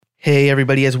Hey,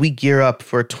 everybody, as we gear up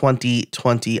for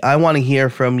 2020, I want to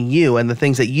hear from you and the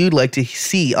things that you'd like to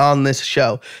see on this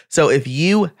show. So if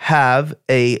you have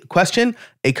a question,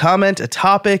 a comment, a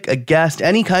topic, a guest,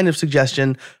 any kind of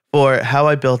suggestion for How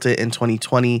I Built It in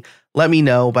 2020, let me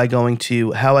know by going to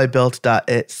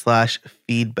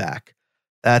howibuilt.it/feedback.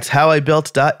 That's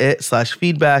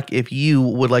howibuilt.it/feedback if you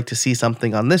would like to see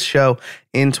something on this show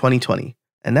in 2020.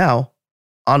 And now,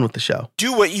 on with the show.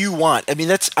 Do what you want. I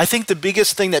mean, I think the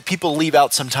biggest thing that people leave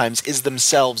out sometimes is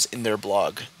themselves in their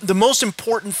blog. The most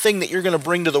important thing that you're going to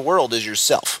bring to the world is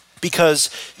yourself,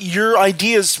 because your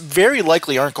ideas very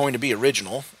likely aren't going to be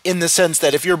original, in the sense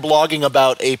that if you're blogging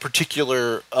about a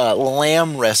particular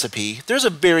lamb recipe, there's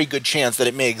a very good chance that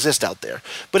it may exist out there.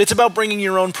 But it's about bringing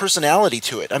your own personality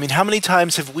to it. I mean, how many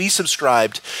times have we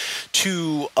subscribed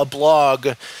to a blog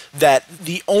that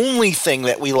the only thing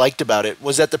that we liked about it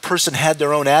was that the person had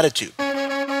their own attitude?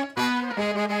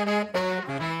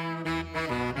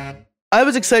 I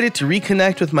was excited to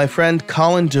reconnect with my friend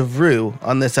Colin DeVrew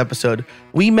on this episode.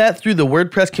 We met through the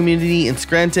WordPress community in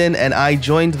Scranton, and I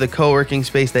joined the co-working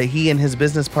space that he and his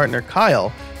business partner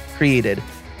Kyle created.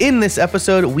 In this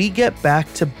episode, we get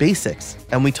back to basics,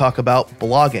 and we talk about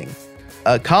blogging.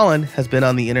 Colin has been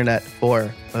on the internet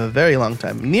for a very long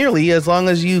time, nearly as long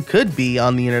as you could be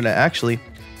on the internet, actually.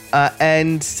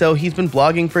 And so he's been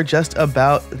blogging for just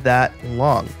about that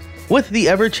long. With the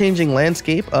ever-changing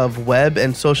landscape of web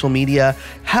and social media,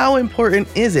 how important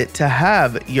is it to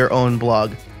have your own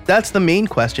blog? That's the main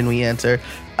question we answer,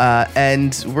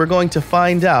 and we're going to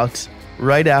find out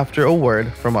right after a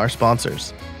word from our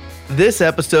sponsors. This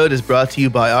episode is brought to you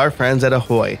by our friends at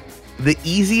Ahoy, the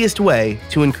easiest way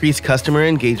to increase customer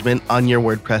engagement on your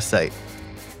WordPress site.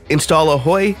 Install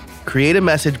Ahoy, create a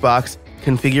message box,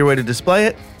 configure where to display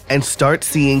it, and start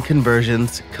seeing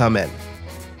conversions come in.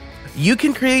 You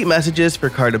can create messages for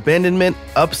cart abandonment,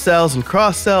 upsells and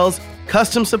cross-sells,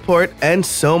 custom support, and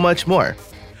so much more.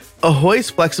 Ahoy's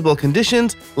flexible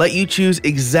conditions let you choose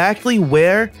exactly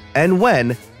where and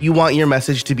when you want your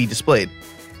message to be displayed.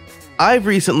 I've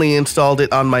recently installed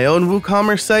it on my own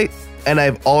WooCommerce site, and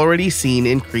I've already seen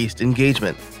increased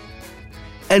engagement.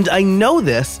 And I know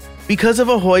this because of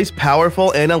Ahoy's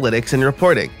powerful analytics and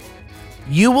reporting.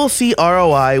 You will see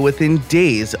ROI within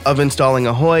days of installing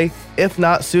Ahoy, if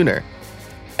not sooner.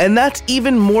 And that's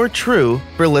even more true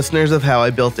for listeners of How I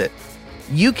Built It.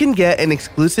 You can get an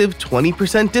exclusive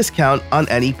 20% discount on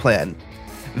any plan.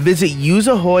 Visit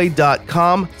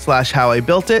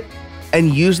useahoy.com/howibuiltit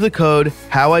and use the code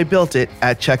HowIBuiltIt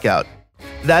at checkout.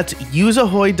 That's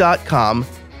useahoy.com,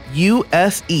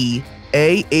 USEAHOY,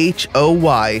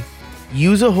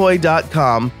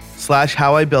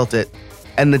 useahoy.com/howibuiltit,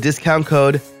 and the discount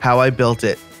code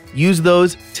HowIBuiltIt. Use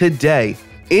those today.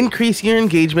 Increase your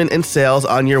engagement and sales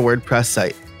on your WordPress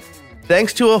site.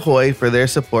 Thanks to Ahoy for their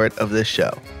support of this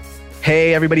show.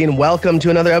 Hey, everybody, and welcome to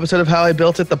another episode of How I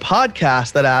Built It, the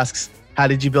podcast that asks, how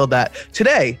did you build that?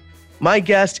 Today, my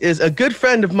guest is a good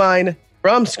friend of mine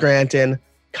from Scranton,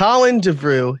 Colin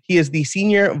DeVrew. He is the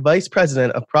Senior Vice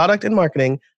President of Product and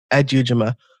Marketing at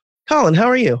Jujima. Colin, how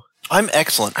are you? I'm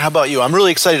excellent. How about you? I'm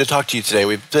really excited to talk to you today.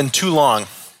 We've been too long.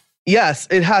 Yes,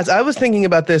 it has. I was thinking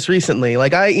about this recently.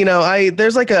 Like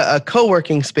there's like a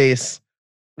co-working space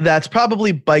that's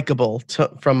probably bikeable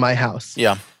from my house.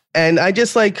 Yeah. And I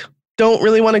just don't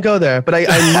really want to go there, but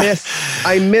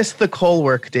I miss the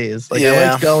co-work days. I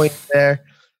like going there.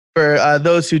 For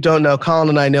those who don't know, Colin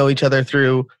and I know each other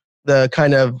through the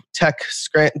kind of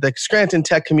the Scranton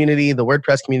tech community, the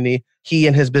WordPress community. He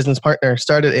and his business partner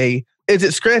started is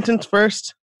it Scranton's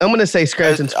first? I'm going to say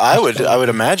Scranton's first. I would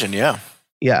imagine, yeah.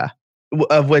 Yeah,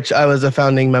 of which I was a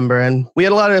founding member, and we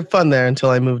had a lot of fun there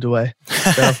until I moved away.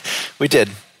 So. We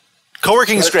did.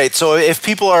 Co-working is great. So if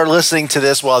people are listening to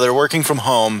this while they're working from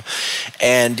home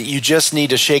and you just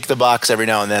need to shake the box every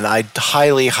now and then, I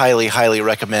highly, highly, highly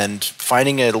recommend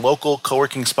finding a local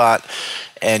co-working spot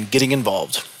and getting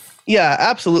involved. Yeah,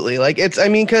 absolutely.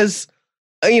 Because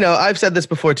I've said this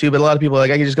before too, but a lot of people are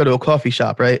like, I can just go to a coffee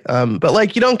shop, right?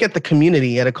 But you don't get the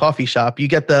community at a coffee shop. You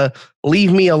get the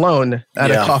leave me alone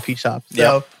at a coffee shop.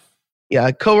 So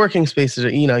yeah, co-working spaces are,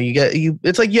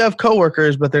 it's like you have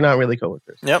coworkers, but they're not really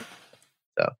coworkers. Yep.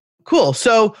 So cool.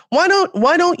 So why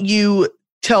don't you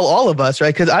tell all of us,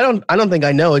 right? Because I don't think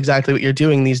I know exactly what you're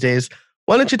doing these days.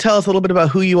 Why don't you tell us a little bit about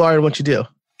who you are and what you do?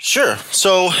 Sure.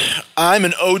 So I'm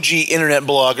an OG internet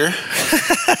blogger.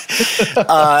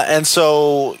 And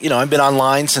so, I've been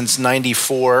online since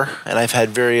 94 and I've had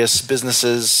various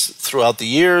businesses throughout the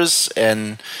years.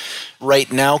 And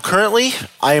right now, currently,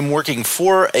 I am working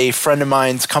for a friend of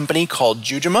mine's company called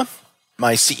Jujima.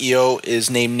 My CEO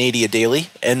is named Nadia Daly,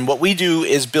 and what we do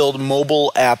is build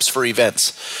mobile apps for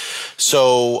events.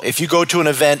 So if you go to an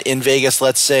event in Vegas,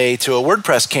 let's say to a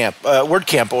WordPress camp,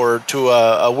 WordCamp, or to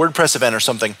a WordPress event or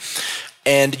something,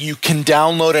 and you can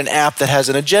download an app that has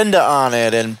an agenda on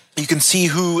it, and you can see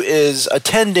who is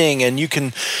attending, and you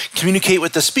can communicate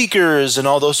with the speakers and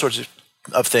all those sorts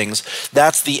of things.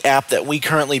 That's the app that we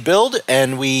currently build,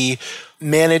 and we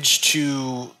manage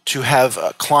to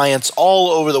have clients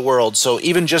all over the world. So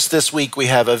even just this week, we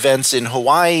have events in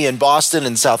Hawaii and Boston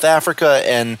and South Africa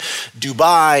and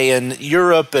Dubai and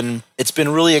Europe, and it's been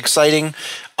really exciting.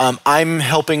 I'm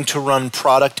helping to run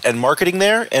product and marketing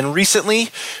there, and recently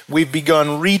we've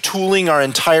begun retooling our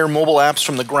entire mobile apps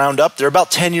from the ground up. They're about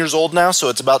 10 years old now, so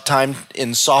it's about time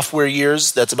in software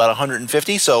years. That's about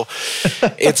 150, so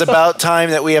it's about time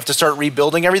that we have to start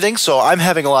rebuilding everything. So I'm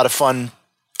having a lot of fun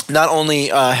not only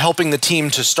helping the team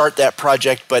to start that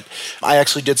project, but I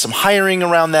actually did some hiring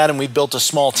around that, and we built a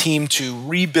small team to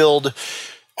rebuild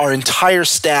our entire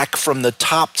stack from the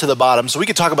top to the bottom. So we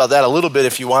could talk about that a little bit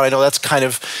if you want. I know that's kind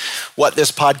of what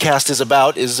this podcast is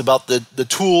about the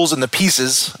tools and the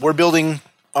pieces. We're building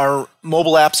our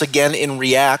mobile apps again in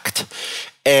React,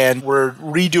 and we're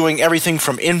redoing everything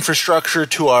from infrastructure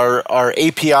to our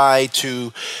API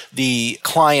to the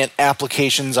client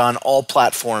applications on all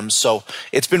platforms. So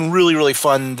it's been really, really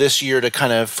fun this year to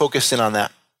kind of focus in on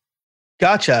that.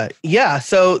 Gotcha. Yeah.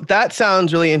 So that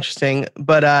sounds really interesting.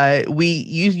 But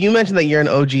you mentioned that you're an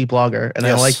OG blogger, and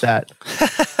yes. I like that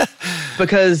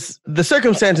because the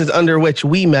circumstances under which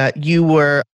we met,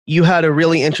 you had a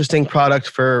really interesting product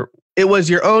for. It was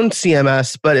your own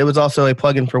CMS, but it was also a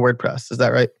plugin for WordPress. Is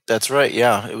that right? That's right.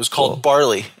 Yeah. It was called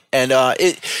Barley. And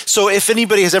so if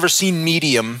anybody has ever seen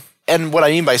Medium, and what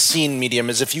I mean by seen Medium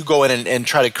is if you go in and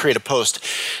try to create a post,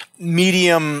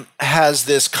 Medium has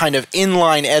this kind of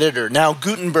inline editor. Now,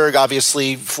 Gutenberg,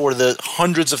 obviously, for the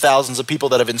hundreds of thousands of people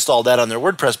that have installed that on their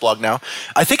WordPress blog now,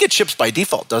 I think it ships by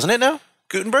default, doesn't it now?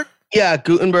 Gutenberg? Yeah,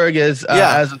 Gutenberg is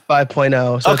as of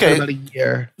 5.0, so okay. It's been about a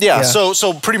year. Yeah,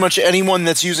 so pretty much anyone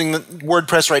that's using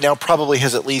WordPress right now probably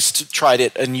has at least tried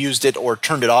it and used it or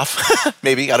turned it off.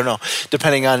 Maybe, I don't know,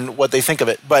 depending on what they think of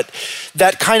it. But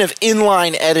that kind of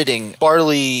inline editing,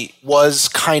 Barley was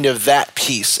kind of that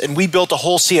piece. And we built a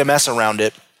whole CMS around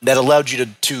it that allowed you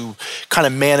to kind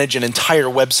of manage an entire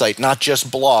website, not just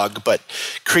blog, but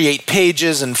create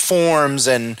pages and forms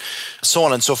and so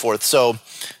on and so forth. So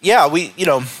yeah, we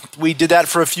did that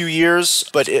for a few years,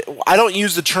 but I don't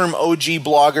use the term OG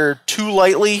blogger too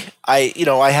lightly.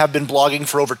 I have been blogging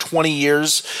for over 20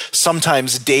 years,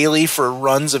 sometimes daily for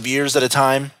runs of years at a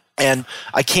time. And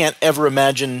I can't ever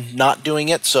imagine not doing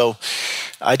it. So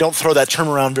I don't throw that term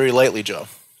around very lightly, Joe.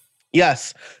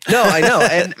 Yes. No, I know.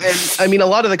 and I mean, a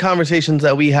lot of the conversations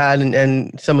that we had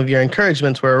and some of your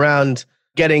encouragements were around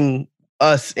getting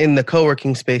us in the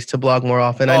co-working space to blog more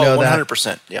often. I know 100%,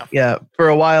 that. Yeah. Yeah. For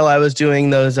a while, I was doing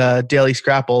those daily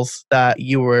scrapples that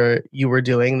you were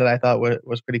doing that I thought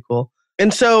was pretty cool.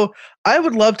 And so I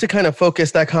would love to kind of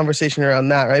focus that conversation around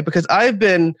that, right? Because I've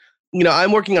been,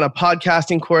 I'm working on a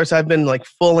podcasting course. I've been like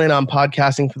full in on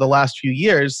podcasting for the last few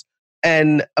years.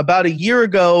 And about a year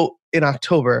ago in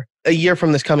October, a year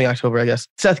from this coming October, I guess,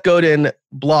 Seth Godin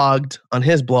blogged on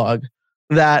his blog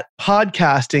that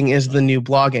podcasting is the new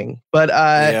blogging. But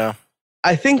I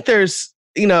think there's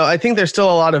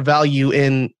still a lot of value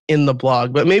in the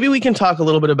blog. But maybe we can talk a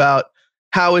little bit about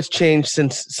how it's changed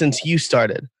since you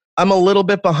started. I'm a little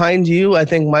bit behind you. I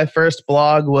think my first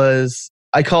blog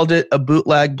I called it a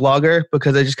bootleg blogger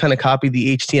because I just kind of copied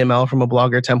the HTML from a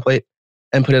Blogger template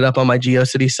and put it up on my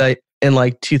GeoCity site in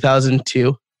like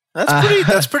 2002.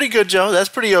 That's pretty good, Joe. That's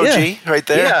pretty OG right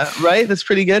there. Yeah, right? That's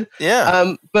pretty good.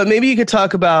 Yeah. But maybe you could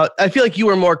talk about, I feel like you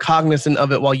were more cognizant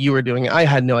of it while you were doing it. I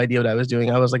had no idea what I was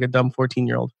doing. I was like a dumb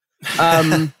 14-year-old.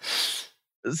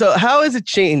 So how has it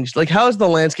changed? Like, how has the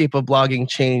landscape of blogging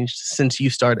changed since you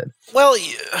started? Well,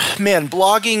 man,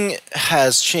 blogging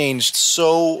has changed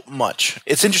so much.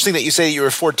 It's interesting that you say you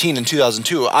were 14 in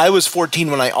 2002. I was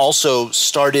 14 when I also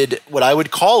started what I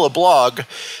would call a blog,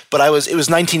 but it was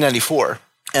 1994.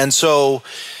 And so,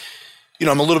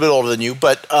 I'm a little bit older than you,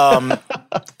 but not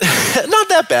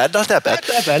that bad. Not that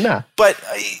bad, nah. But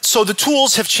so the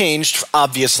tools have changed,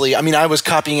 obviously. I mean, I was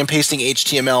copying and pasting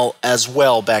HTML as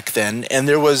well back then, and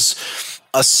there was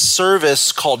a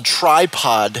service called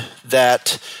Tripod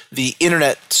that the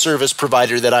internet service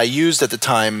provider that I used at the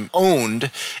time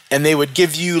owned, and they would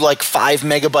give you like 5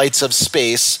 megabytes of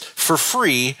space for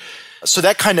free. So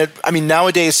that kind of,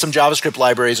 nowadays some JavaScript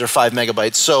libraries are 5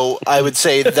 megabytes. So I would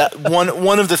say that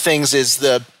one of the things is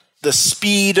the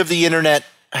speed of the internet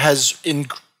has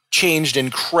changed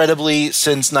incredibly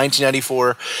since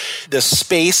 1994. The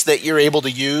space that you're able to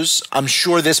use, I'm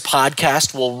sure this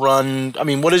podcast will run. I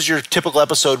mean, what does your typical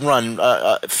episode run?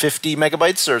 50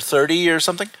 megabytes or 30 or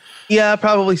something? Yeah,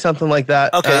 probably something like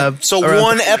that. Okay, so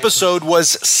one episode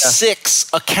was 6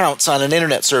 accounts on an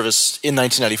internet service in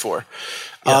 1994.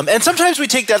 Yeah. And sometimes we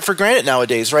take that for granted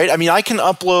nowadays, right? I mean, I can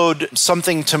upload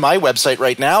something to my website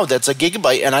right now that's a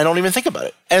gigabyte, and I don't even think about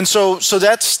it. And so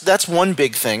that's one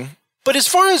big thing. But as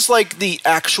far as like the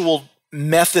actual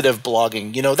method of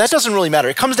blogging, that doesn't really matter.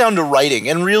 It comes down to writing.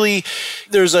 And really,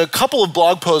 there's a couple of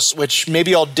blog posts, which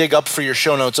maybe I'll dig up for your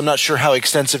show notes. I'm not sure how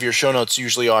extensive your show notes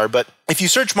usually are, but if you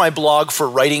search my blog for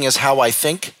Writing is How I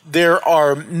Think, there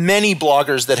are many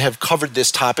bloggers that have covered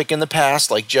this topic in the past,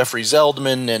 like Jeffrey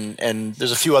Zeldman, and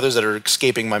there's a few others that are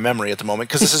escaping my memory at the moment,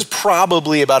 because this is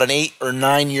probably about an 8 or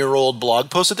 9 year old blog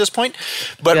post at this point.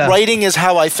 But Writing is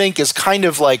How I Think is kind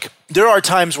of like, there are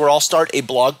times where I'll start a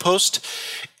blog post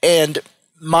and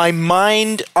my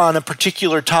mind on a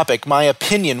particular topic, my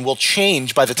opinion will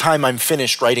change by the time I'm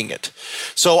finished writing it.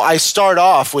 So I start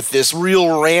off with this real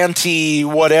ranty,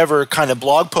 whatever kind of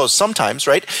blog post sometimes,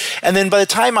 right? And then by the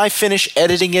time I finish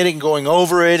editing it and going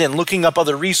over it and looking up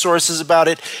other resources about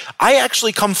it, I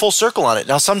actually come full circle on it.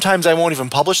 Now, sometimes I won't even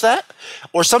publish that,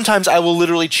 or sometimes I will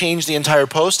literally change the entire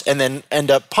post and then end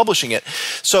up publishing it.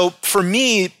 So for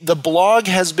me, the blog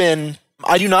has been,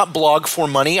 I do not blog for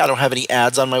money. I don't have any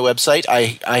ads on my website.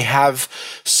 I have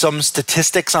some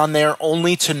statistics on there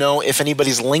only to know if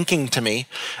anybody's linking to me,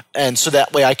 and so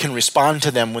that way I can respond to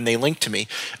them when they link to me.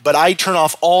 But I turn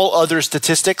off all other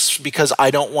statistics because I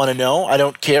don't want to know. I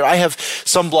don't care. I have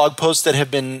some blog posts that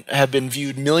have been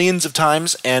viewed millions of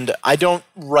times, and I don't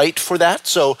write for that.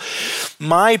 So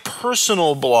my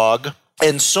personal blog,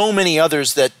 and so many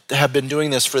others that have been doing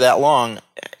this for that long,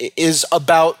 is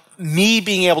about me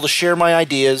being able to share my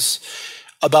ideas,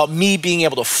 about me being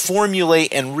able to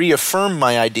formulate and reaffirm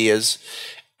my ideas,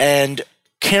 and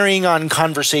carrying on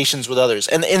conversations with others.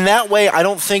 And in that way, I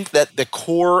don't think that the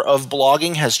core of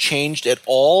blogging has changed at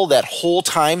all that whole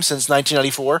time since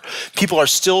 1994. People are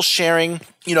still sharing.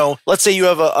 Let's say you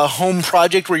have a home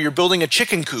project where you're building a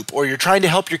chicken coop, or you're trying to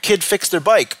help your kid fix their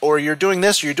bike, or you're doing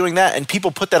this, or you're doing that, and people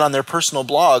put that on their personal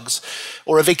blogs,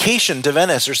 or a vacation to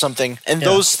Venice or something, and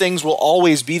those things will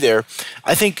always be there.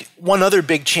 I think one other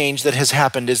big change that has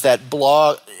happened is that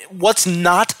what's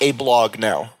not a blog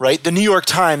now, right? The New York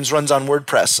Times runs on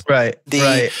WordPress. Right.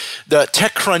 The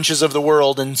TechCrunches of the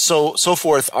world and so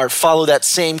forth follow that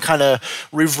same kind of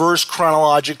reverse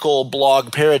chronological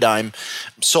blog paradigm.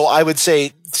 So I would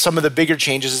say some of the bigger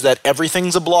changes is that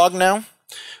everything's a blog now,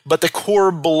 but the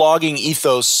core blogging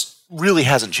ethos really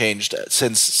hasn't changed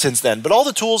since then. But all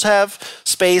the tools have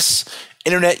space,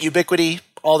 internet ubiquity,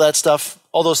 all that stuff,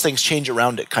 all those things change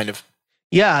around it kind of.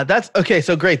 Yeah, that's okay.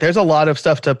 So great. There's a lot of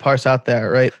stuff to parse out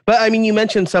there, right? But I mean, you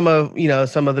mentioned some of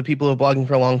the people who have blogging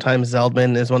for a long time.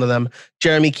 Zeldman is one of them.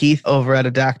 Jeremy Keith over at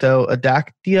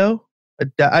Adactio.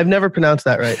 I've never pronounced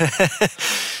that right.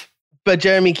 But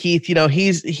Jeremy Keith,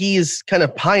 he's kind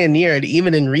of pioneered,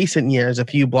 even in recent years, a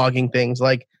few blogging things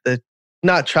like the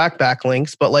not trackback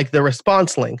links, but like the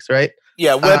response links, right?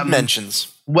 Yeah, web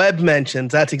mentions. Web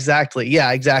mentions. That's exactly.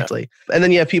 Yeah, exactly. Yeah. And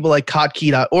then you have people like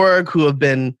kotkey.org who have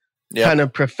been kind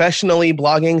of professionally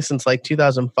blogging since like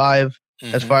 2005,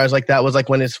 as far as like that was like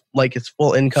when his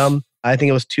full income. I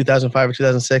think it was 2005 or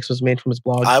 2006 was made from his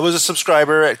blog. I was a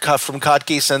subscriber from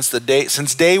Kotkey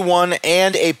since day one,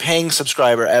 and a paying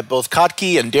subscriber at both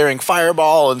Kotkey and Daring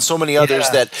Fireball and so many others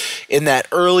that in that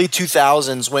early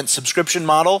 2000s went subscription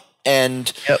model.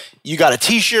 And you got a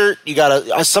T-shirt, you got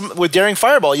with Daring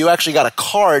Fireball, you actually got a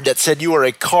card that said you were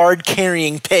a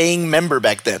card-carrying paying member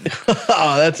back then.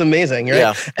 Oh, that's amazing, right?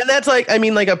 Yeah. And that's like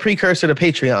a precursor to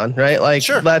Patreon, right? Like,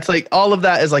 that's like all of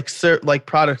that is like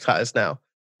productized now.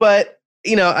 But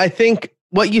I think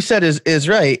what you said is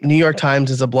right. New York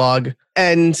Times is a blog,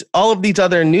 and all of these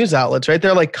other news outlets, right?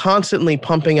 They're like constantly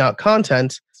pumping out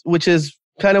content, which is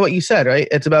kind of what you said, right?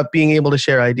 It's about being able to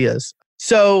share ideas.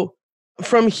 So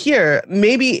from here,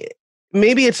 maybe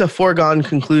it's a foregone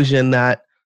conclusion that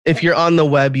if you're on the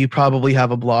web, you probably have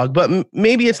a blog, but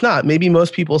maybe it's not. Maybe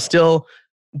most people still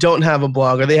don't have a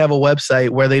blog, or they have a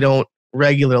website where they don't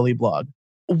regularly blog.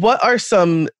 What are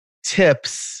some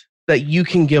tips that you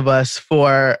can give us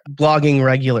for blogging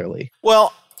regularly?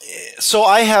 Well, so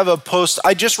I have a post.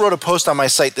 I just wrote a post on my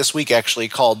site this week, actually,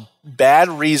 called Bad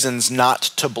Reasons Not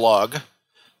to Blog,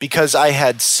 because I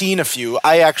had seen a few.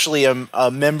 I actually am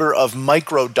a member of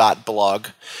Micro.blog,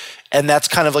 and that's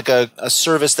kind of like a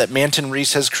service that Manton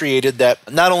Rees has created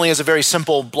that not only is a very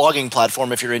simple blogging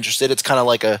platform if you're interested, it's kind of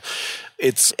like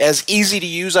It's as easy to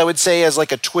use, I would say, as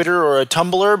like a Twitter or a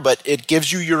Tumblr, but it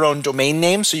gives you your own domain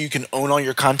name so you can own all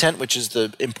your content, which is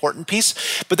the important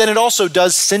piece. But then it also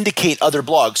does syndicate other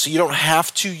blogs, so you don't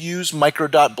have to use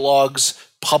Micro.blog's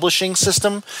publishing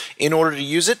system in order to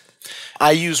use it.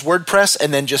 I use WordPress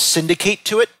and then just syndicate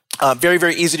to it. Very,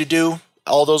 very easy to do.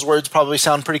 All those words probably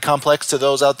sound pretty complex to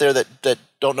those out there that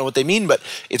don't know what they mean, but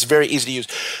it's very easy to use.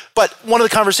 But one of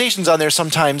the conversations on there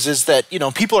sometimes is that,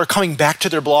 people are coming back to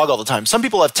their blog all the time. Some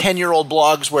people have 10-year-old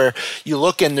blogs where you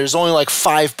look and there's only like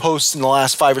 5 posts in the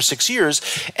last 5 or 6 years.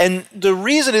 And the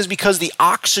reason is because the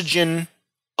oxygen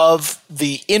of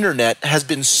the internet has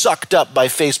been sucked up by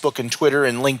Facebook and Twitter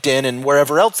and LinkedIn and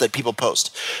wherever else that people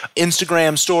post.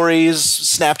 Instagram stories,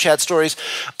 Snapchat stories.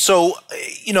 So,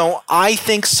 I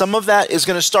think some of that is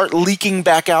going to start leaking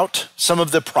back out. Some of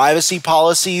the privacy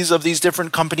policies of these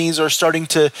different companies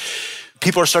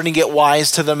people are starting to get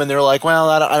wise to them, and they're like, well,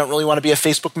 I don't really want to be a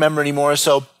Facebook member anymore,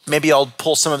 so maybe I'll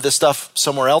pull some of this stuff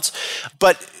somewhere else.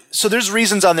 So there's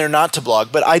reasons on there not to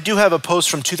blog, but I do have a post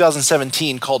from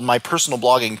 2017 called My Personal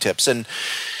Blogging Tips. And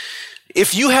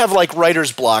if you have like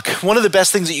writer's block, one of the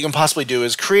best things that you can possibly do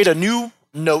is create a new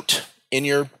note in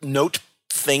your note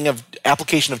thing of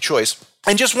application of choice.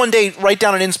 And just one day, write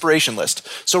down an inspiration list.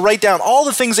 So write down all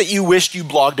the things that you wished you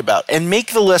blogged about and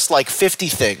make the list like 50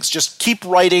 things. Just keep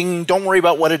writing. Don't worry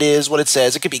about what it is, what it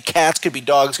says. It could be cats, could be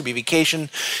dogs, could be vacation,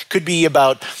 could be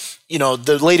about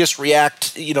the latest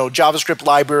React, JavaScript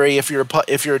library if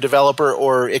you're a developer,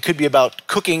 or it could be about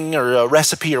cooking or a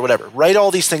recipe or whatever. Write all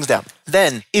these things down.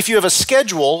 Then, if you have a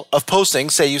schedule of posting,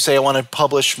 say I want to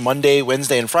publish Monday,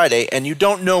 Wednesday, and Friday, and you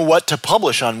don't know what to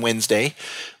publish on Wednesday,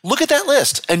 look at that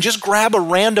list and just grab a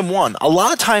random one. A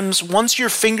lot of times, once your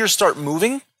fingers start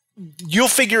moving, you'll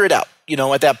figure it out.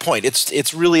 At that point,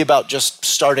 it's really about just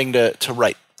starting to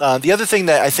write. The other thing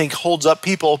that I think holds up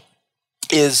people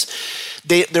is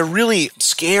they're really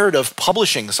scared of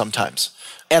publishing sometimes.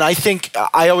 And I think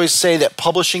I always say that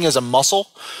publishing is a muscle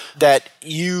that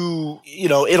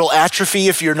it'll atrophy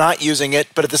if you're not using it,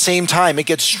 but at the same time, it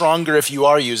gets stronger if you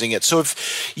are using it. So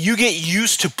if you get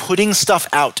used to putting stuff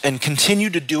out and continue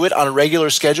to do it on a regular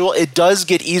schedule, it does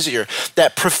get easier.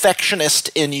 That perfectionist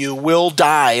in you will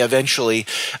die eventually.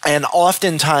 And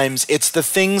oftentimes, it's the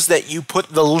things that you put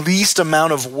the least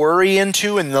amount of worry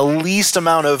into and the least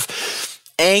amount of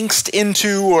angst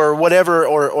into or whatever,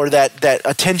 or that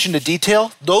attention to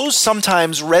detail, those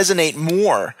sometimes resonate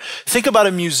more. Think about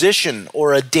a musician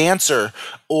or a dancer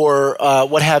or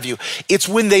what have you. It's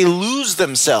when they lose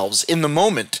themselves in the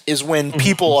moment is when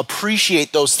people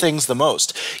appreciate those things the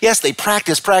most. Yes, they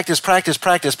practice,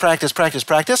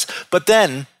 but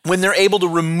then when they're able to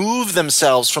remove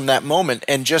themselves from that moment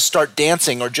and just start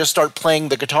dancing or just start playing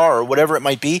the guitar or whatever it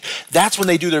might be, that's when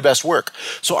they do their best work.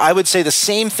 So I would say the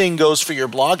same thing goes for your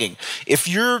blogging. If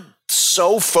you're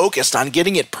so focused on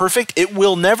getting it perfect, it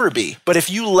will never be. But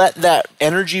if you let that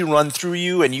energy run through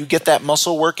you and you get that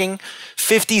muscle working,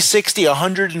 50, 60,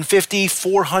 150,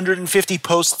 450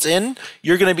 posts in,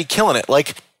 you're going to be killing it.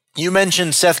 Like you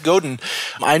mentioned Seth Godin.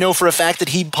 I know for a fact that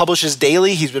he publishes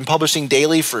daily. He's been publishing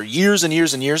daily for years and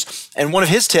years and years. And one of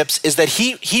his tips is that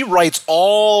he writes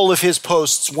all of his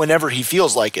posts whenever he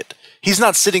feels like it. He's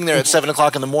not sitting there at 7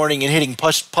 o'clock in the morning and hitting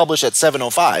publish at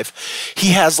 7:05. He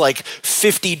has like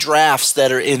 50 drafts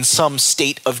that are in some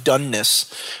state of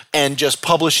doneness and just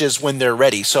publishes when they're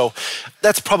ready. So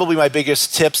that's probably my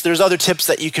biggest tips. There's other tips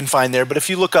that you can find there, but if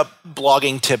you look up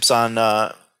blogging tips on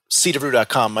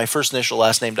seedofrue.com, my first initial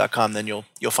last name.com, then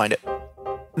you'll find it.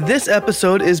 This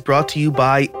episode is brought to you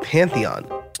by Pantheon.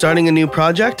 Starting a new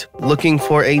project? Looking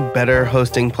for a better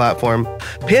hosting platform?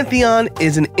 Pantheon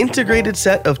is an integrated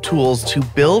set of tools to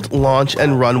build, launch,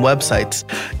 and run websites.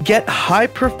 Get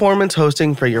high-performance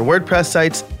hosting for your WordPress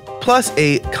sites, plus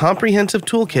a comprehensive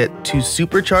toolkit to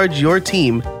supercharge your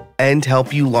team and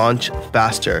help you launch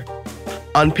faster.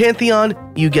 On Pantheon,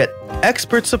 you get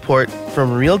expert support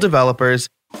from real developers,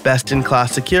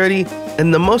 best-in-class security,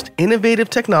 and the most innovative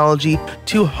technology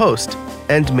to host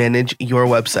and manage your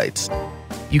websites.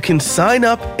 You can sign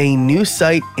up a new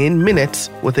site in minutes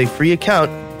with a free account.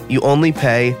 You only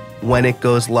pay when it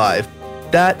goes live.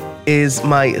 That is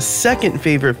my second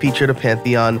favorite feature to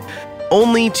Pantheon,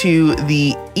 only to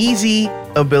the easy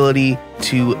ability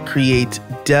to create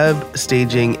dev,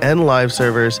 staging, and live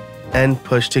servers and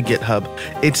push to GitHub.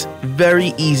 It's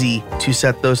very easy to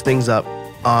set those things up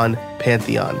on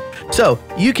Pantheon. So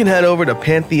you can head over to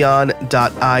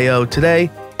pantheon.io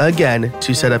today, again,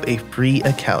 to set up a free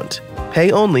account.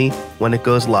 Pay only when it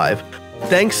goes live.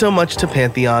 Thanks so much to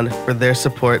Pantheon for their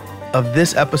support of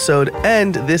this episode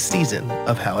and this season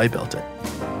of How I Built It.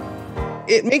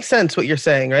 it makes sense what you're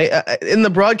saying, right? In the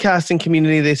broadcasting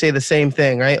community, they say the same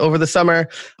thing, right? Over the summer,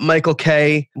 Michael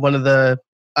Kay,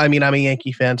 I'm a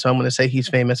Yankee fan, so I'm going to say he's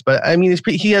famous, but I mean,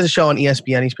 he has a show on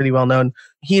ESPN. He's pretty well known.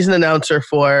 He's an announcer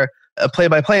a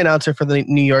play-by-play announcer for the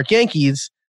New York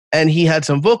Yankees, and he had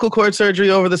some vocal cord surgery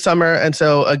over the summer. And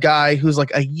so a guy who's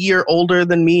like a year older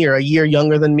than me or a year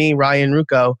younger than me, Ryan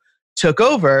Rucco, took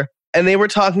over. And they were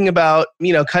talking about,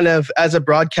 kind of as a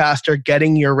broadcaster,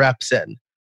 getting your reps in.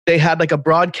 They had like a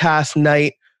broadcast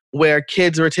night where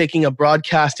kids were taking a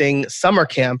broadcasting summer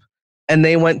camp, and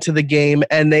they went to the game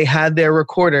and they had their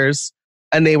recorders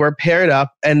and they were paired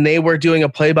up and they were doing a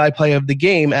play-by-play of the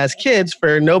game as kids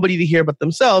for nobody to hear but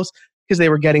themselves because they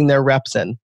were getting their reps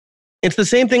in. It's the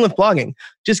same thing with blogging.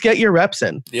 Just get your reps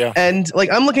in. Yeah. And like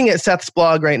I'm looking at Seth's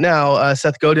blog right now,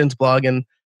 Seth Godin's blog, and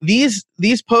these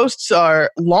posts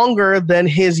are longer than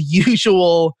his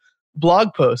usual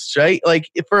blog posts, right? Like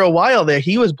for a while there,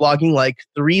 he was blogging like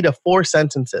 3 to 4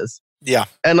 sentences. Yeah.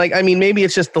 And like, I mean, maybe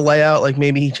it's just the layout, like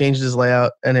maybe he changed his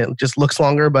layout and it just looks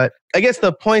longer. But I guess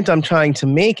the point I'm trying to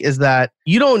make is that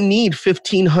you don't need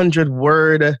 1,500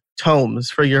 word tomes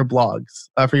for your blogs,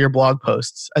 for your blog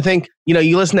posts. I think,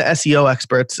 you listen to SEO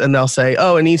experts and they'll say,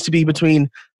 oh, it needs to be between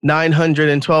 900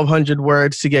 and 1,200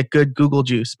 words to get good Google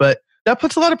juice. But that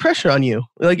puts a lot of pressure on you.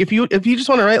 Like if you just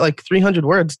want to write like 300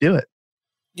 words, do it.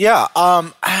 Yeah.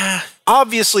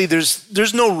 Obviously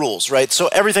there's no rules, right? So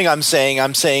everything I'm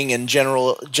saying in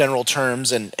general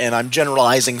terms, and I'm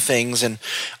generalizing things, and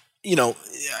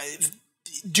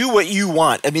do what you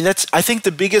want. I mean, I think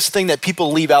the biggest thing that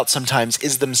people leave out sometimes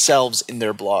is themselves in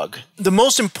their blog. The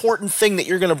most important thing that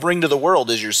you're going to bring to the world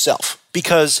is yourself,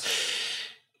 because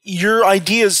your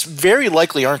ideas very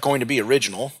likely aren't going to be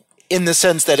original. In the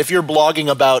sense that if you're blogging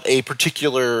about a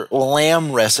particular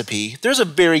lamb recipe, there's a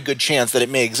very good chance that it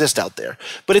may exist out there.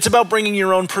 But it's about bringing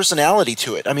your own personality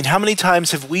to it. I mean, how many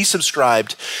times have we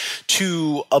subscribed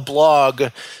to a blog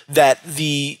that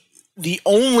the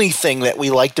only thing that we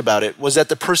liked about it was that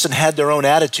the person had their own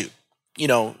attitude?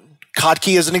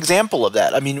 Kottke is an example of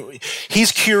that. I mean,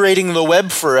 he's curating the web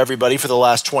for everybody for the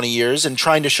last 20 years and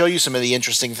trying to show you some of the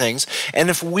interesting things. And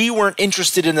if we weren't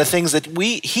interested in the things that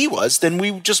he was, then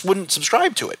we just wouldn't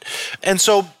subscribe to it. And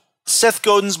so Seth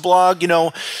Godin's blog,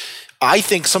 I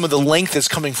think some of the length is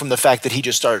coming from the fact that he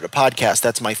just started a podcast.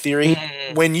 That's my theory.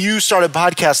 Mm. When you start a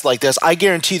podcast like this, I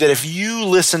guarantee that if you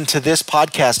listen to this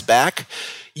podcast back,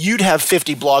 you'd have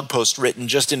 50 blog posts written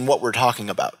just in what we're talking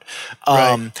about.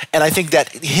 Right. And I think that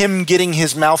him getting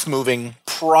his mouth moving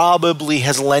probably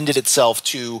has lended itself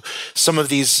to some of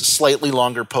these slightly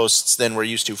longer posts than we're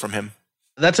used to from him.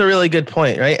 That's a really good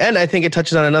point, right? And I think it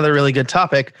touches on another really good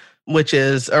topic, which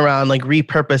is around like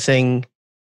repurposing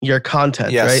your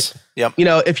content, yes. Right?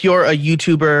 Yep. If you're a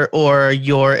YouTuber or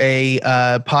you're a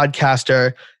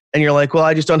podcaster and you're like, well,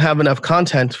 I just don't have enough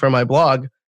content for my blog,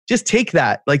 just take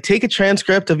that. Like take a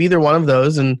transcript of either one of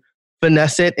those and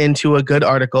finesse it into a good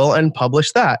article and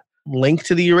publish that. Link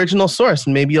to the original source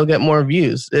and maybe you'll get more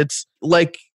views. It's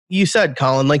like you said,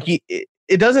 Colin, like it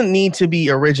doesn't need to be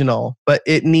original, but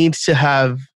it needs to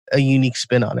have a unique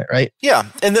spin on it, right? Yeah.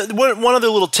 And one other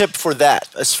little tip for that,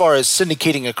 as far as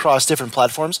syndicating across different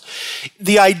platforms,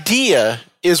 the idea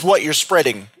is what you're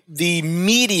spreading. The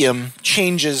medium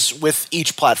changes with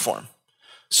each platform.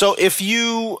 So if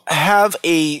you have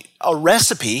a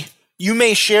recipe, you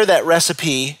may share that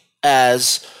recipe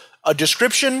as a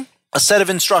description, a set of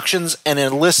instructions, and a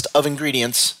list of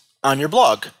ingredients on your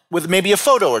blog with maybe a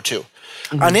photo or two.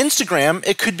 Mm-hmm. On Instagram,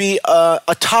 it could be a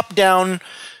top-down,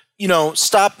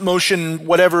 stop motion,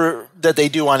 whatever that they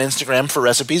do on Instagram for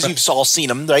recipes. Right. You've all seen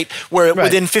them, right? Where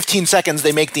within 15 seconds,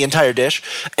 they make the entire dish,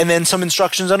 and then some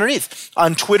instructions underneath.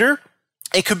 On Twitter,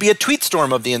 it could be a tweet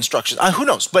storm of the instructions. Who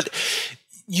knows? But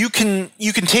you can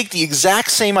take the exact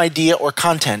same idea or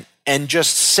content and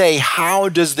just say, how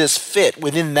does this fit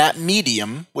within that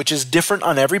medium, which is different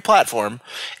on every platform,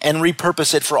 and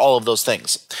repurpose it for all of those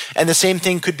things. And the same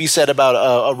thing could be said about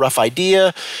a rough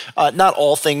idea. Not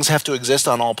all things have to exist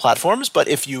on all platforms, but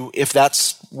if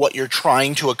that's what you're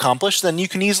trying to accomplish, then you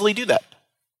can easily do that.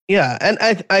 Yeah, and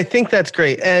I think that's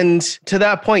great. And to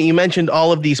that point, you mentioned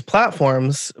all of these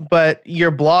platforms, but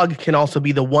your blog can also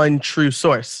be the one true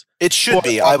source. It should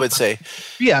be, I would say.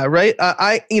 Yeah, right.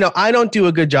 I don't do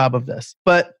a good job of this,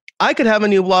 but I could have a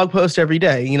new blog post every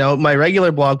day. My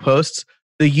regular blog posts,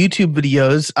 the YouTube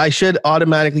videos, I should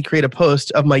automatically create a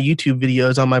post of my YouTube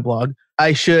videos on my blog.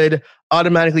 I should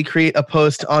automatically create a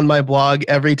post on my blog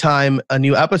every time a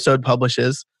new episode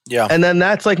publishes. Yeah. And then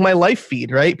that's like my life feed,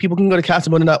 right? People can go to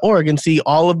casabona.org and see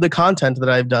all of the content that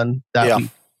I've done that week.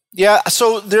 Yeah,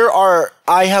 so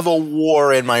I have a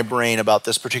war in my brain about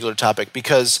this particular topic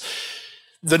because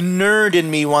the nerd in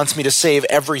me wants me to save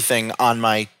everything on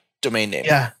my domain name.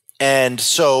 Yeah. And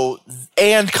so,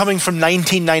 and coming from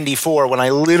 1994, when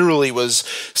I literally was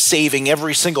saving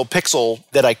every single pixel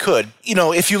that I could,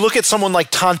 if you look at someone like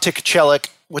Tantik Celik,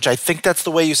 which I think that's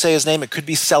the way you say his name. It could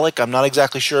be Celik. I'm not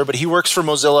exactly sure, but he works for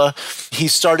Mozilla. He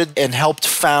started and helped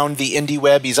found the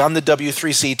IndieWeb. He's on the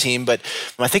W3C team, but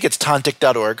I think it's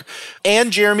tantik.org.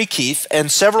 And Jeremy Keith and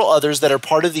several others that are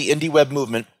part of the IndieWeb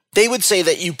movement. They would say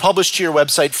that you publish to your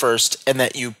website first and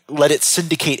that you let it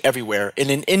syndicate everywhere.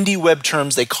 And in IndieWeb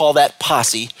terms, they call that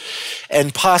POSSE.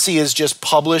 And POSSE is just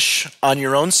publish on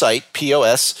your own site,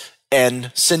 POS,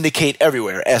 and syndicate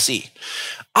everywhere, SE.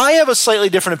 I have a slightly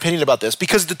different opinion about this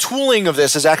because the tooling of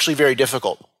this is actually very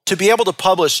difficult. To be able to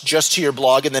publish just to your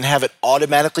blog and then have it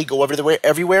automatically go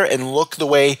everywhere and look the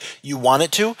way you want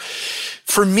it to,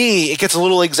 for me, it gets a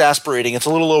little exasperating. It's a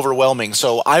little overwhelming.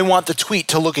 So I want the tweet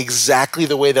to look exactly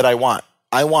the way that I want.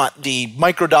 I want the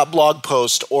micro.blog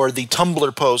post or the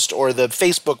Tumblr post or the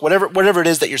Facebook, whatever it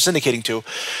is that you're syndicating to.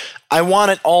 I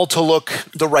want it all to look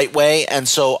the right way, and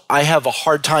so I have a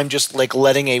hard time just like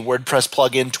letting a WordPress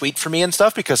plugin tweet for me and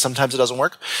stuff because sometimes it doesn't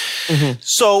work. Mm-hmm.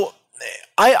 So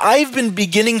I've been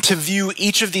beginning to view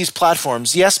each of these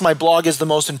platforms. Yes, my blog is the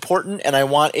most important, and I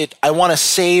want to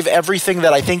save everything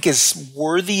that I think is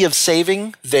worthy of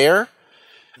saving there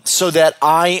so that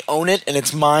I own it and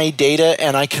it's my data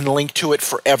and I can link to it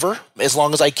forever as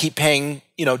long as I keep paying,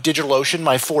 DigitalOcean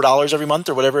my $4 every month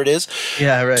or whatever it is.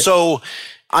 Yeah, right. So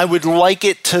I would like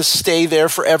it to stay there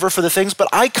forever for the things, but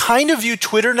I kind of view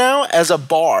Twitter now as a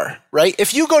bar, right?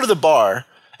 If you go to the bar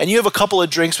and you have a couple of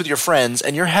drinks with your friends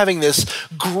and you're having this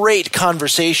great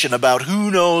conversation about who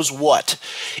knows what,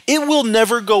 it will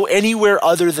never go anywhere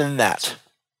other than that.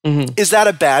 Mm-hmm. Is that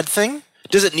a bad thing?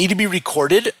 Does it need to be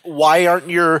recorded? Why aren't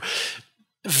your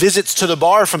visits to the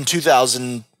bar from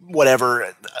 2000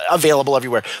 whatever available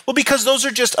everywhere? Well, because those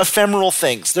are just ephemeral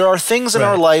things. There are things in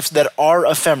our life that are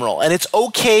ephemeral, and it's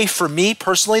okay for me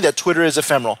personally that Twitter is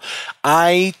ephemeral.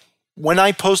 When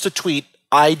I post a tweet,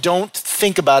 I don't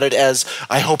think about it as,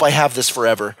 I hope I have this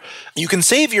forever. You can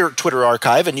save your Twitter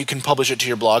archive and you can publish it to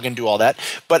your blog and do all that,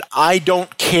 but I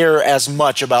don't care as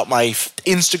much about my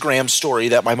Instagram story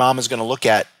that my mom is going to look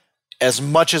at as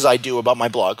much as I do about my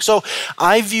blog. So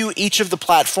I view each of the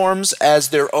platforms as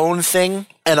their own thing,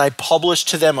 and I publish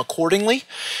to them accordingly.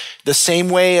 The same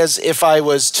way as if I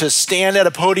was to stand at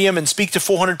a podium and speak to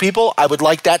 400 people, I would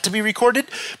like that to be recorded.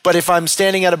 But if I'm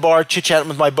standing at a bar chit-chatting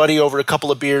with my buddy over a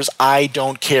couple of beers, I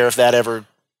don't care if that ever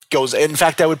goes. In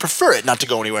fact, I would prefer it not to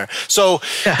go anywhere. So,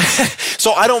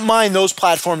 so I don't mind those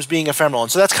platforms being ephemeral.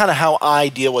 And so that's kind of how I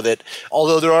deal with it.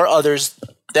 Although there are others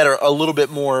that are a little bit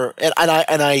more, and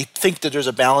I think that there's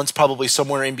a balance probably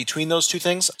somewhere in between those two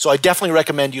things. So I definitely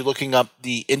recommend you looking up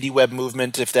the IndieWeb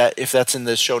movement if that's in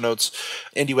the show notes,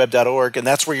 indieweb.org, and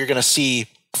that's where you're going to see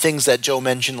things that Joe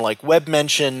mentioned, like web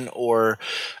mention or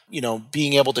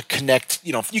being able to connect.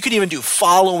 You could even do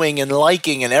following and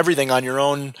liking and everything on your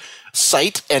own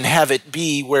site and have it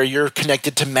be where you're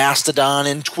connected to Mastodon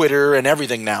and Twitter and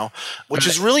everything now, which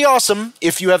is really awesome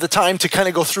if you have the time to kind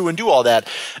of go through and do all that.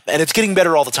 And it's getting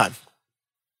better all the time.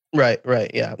 Right,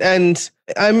 yeah. And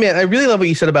I really love what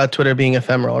you said about Twitter being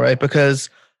ephemeral, right? Because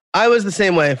I was the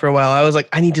same way for a while. I was like,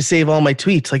 I need to save all my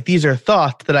tweets. Like, these are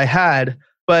thoughts that I had.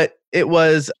 But it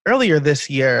was earlier this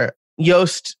year,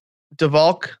 Joost de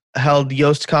Valk held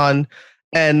JoostCon,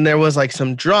 and there was like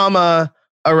some drama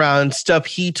around stuff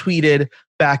he tweeted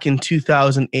back in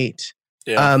 2008.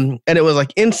 Yeah. And it was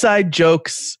like inside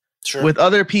jokes with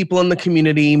other people in the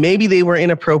community. Maybe they were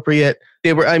inappropriate.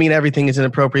 Everything is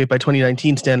inappropriate by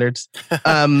 2019 standards.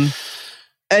 And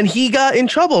he got in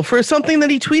trouble for something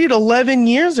that he tweeted 11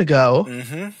 years ago.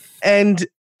 Mm-hmm. And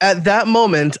at that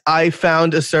moment, I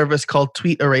found a service called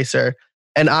Tweet Eraser.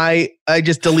 And I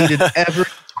just deleted every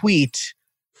tweet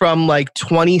from like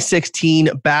 2016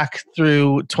 back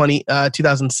through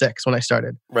 2006 when I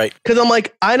started. Right. Because I'm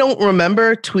like, I don't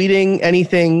remember tweeting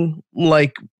anything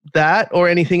like that or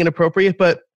anything inappropriate,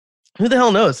 but who the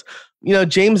hell knows?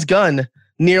 James Gunn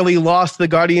nearly lost the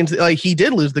Guardians. Like, he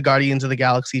did lose the Guardians of the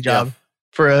Galaxy job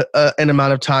for an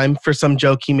amount of time for some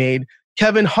joke he made.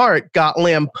 Kevin Hart got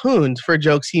lampooned for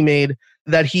jokes he made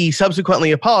that he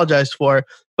subsequently apologized for,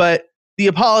 but the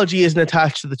apology isn't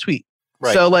attached to the tweet.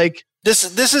 Right. So like,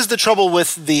 This is the trouble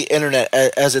with the internet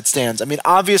as it stands. I mean,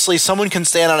 obviously, someone can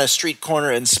stand on a street corner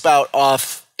and spout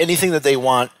off anything that they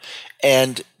want,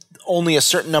 and only a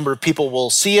certain number of people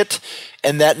will see it.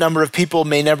 and that number of people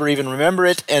may never even remember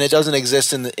it, and it doesn't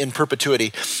exist in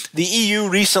perpetuity. The EU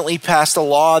recently passed a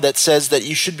law that says that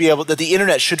that the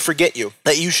internet should forget you.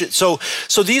 That you should. So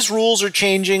these rules are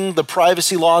changing. The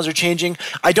privacy laws are changing.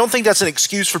 I don't think that's an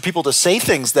excuse for people to say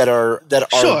things that are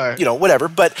Sure. whatever.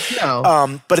 But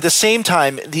No. but at the same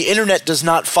time, the internet does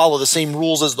not follow the same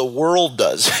rules as the world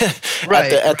does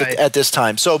Right. at this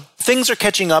time. So things are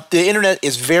catching up. The internet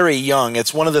is very young.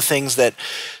 It's one of the things that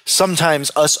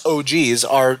sometimes us OGs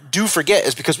do forget,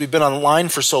 is because we've been online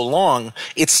for so long.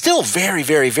 It's still very,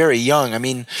 very, very young. I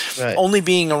mean, only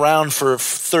being around for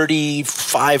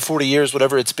 35, 40 years,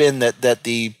 whatever it's been, that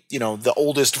the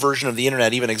oldest version of the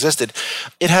internet even existed,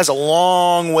 it has a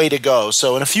long way to go.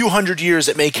 So in a few hundred years,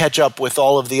 it may catch up with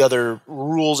all of the other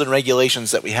rules and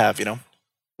regulations that we have,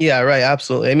 Yeah, right.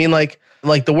 Absolutely. I mean, like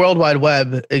the World Wide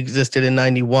Web existed in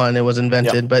 91. It was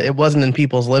invented, but it wasn't in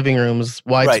people's living rooms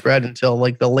widespread until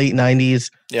like the late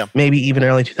 90s, maybe even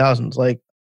early 2000s.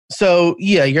 So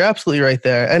yeah, you're absolutely right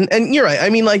there. And you're right. I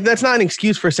mean, like, that's not an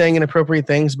excuse for saying inappropriate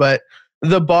things, but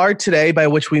the bar today by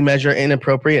which we measure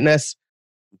inappropriateness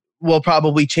will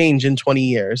probably change in 20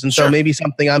 years. And so maybe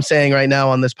something I'm saying right now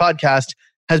on this podcast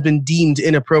has been deemed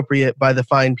inappropriate by the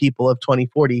fine people of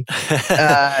 2040.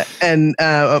 What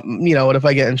if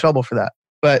I get in trouble for that?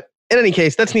 But in any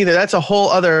case, that's a whole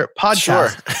other podcast.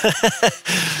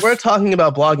 Sure. We're talking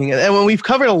about blogging. And when we've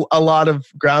covered a lot of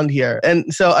ground here.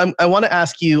 And so I want to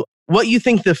ask you what you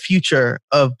think the future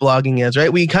of blogging is,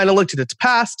 right? We kind of looked at its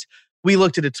past. We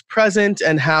looked at its present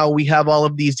and how we have all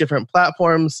of these different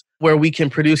platforms where we can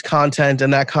produce content,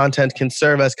 and that content can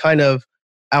serve as kind of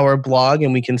our blog,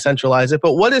 and we can centralize it.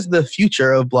 But what does the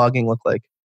future of blogging look like?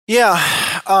 Yeah.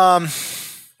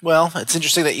 Well, it's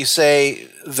interesting that you say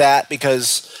that,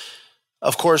 because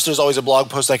of course there's always a blog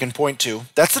post I can point to.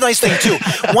 That's the nice thing too.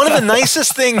 One of the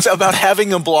nicest things about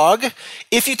having a blog,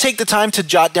 if you take the time to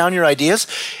jot down your ideas,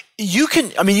 you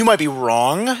might be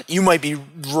wrong, you might be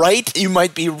right, you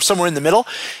might be somewhere in the middle.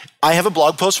 I have a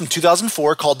blog post from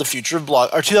 2004 called The Future of Blog,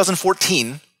 or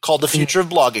 2014 called The Future of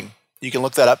Blogging. You can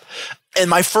look that up. And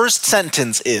my first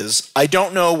sentence is, I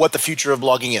don't know what the future of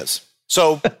blogging is.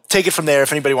 So take it from there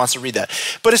if anybody wants to read that.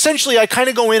 But essentially, I kind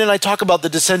of go in and I talk about the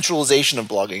decentralization of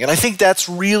blogging. And I think that's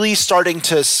really starting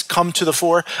to come to the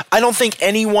fore. I don't think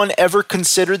anyone ever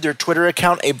considered their Twitter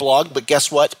account a blog, but guess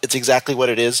what? It's exactly what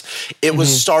it is. It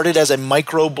was started as a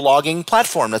micro-blogging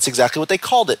platform. That's exactly what they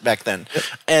called it back then. Yep.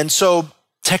 And so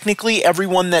technically,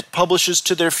 everyone that publishes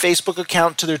to their Facebook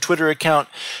account, to their Twitter account,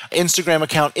 Instagram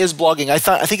account is blogging. I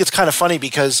think it's kind of funny,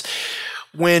 because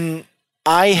when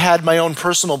I had my own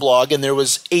personal blog and there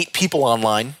was 8 people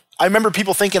online, I remember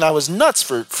people thinking I was nuts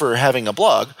for having a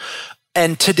blog.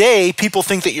 And today, people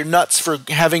think that you're nuts for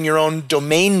having your own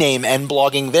domain name and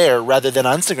blogging there rather than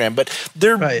on Instagram. But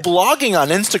they're blogging on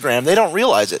Instagram. They don't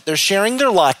realize it. They're sharing their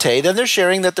latte. Then they're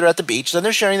sharing that they're at the beach. Then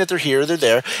they're sharing that they're here, they're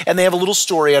there. And they have a little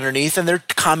story underneath. And they're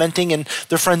commenting and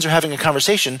their friends are having a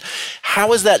conversation.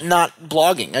 How is that not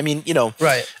blogging? I mean,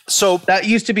 Right. So that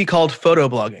used to be called photo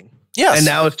blogging. Yes. And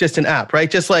now it's just an app, right?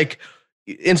 Just like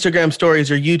Instagram stories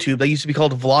or YouTube, that used to be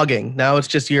called vlogging. Now it's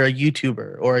just you're a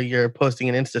YouTuber or you're posting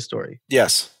an Insta story.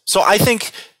 Yes. So I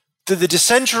think the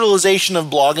decentralization of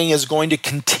blogging is going to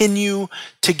continue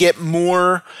to get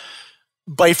more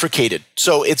bifurcated.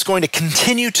 So it's going to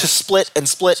continue to split and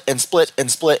split and split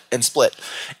and split and split.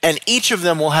 And each of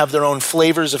them will have their own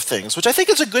flavors of things, which I think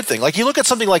is a good thing. Like you look at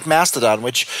something like Mastodon,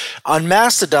 which on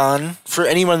Mastodon, for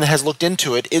anyone that has looked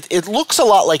into it, it looks a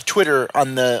lot like Twitter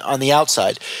on the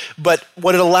outside. But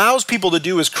what it allows people to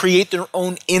do is create their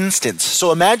own instance.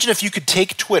 So imagine if you could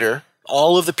take Twitter,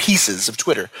 all of the pieces of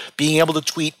Twitter, being able to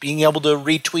tweet, being able to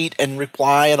retweet and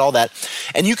reply and all that.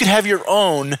 And you could have your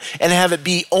own and have it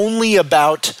be only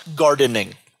about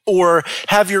gardening, or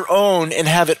have your own and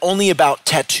have it only about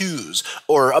tattoos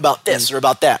or about this or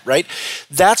about that, right?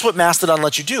 That's what Mastodon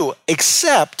lets you do,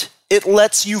 except it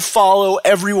lets you follow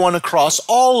everyone across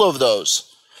all of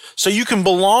those. So you can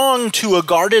belong to a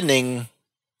gardening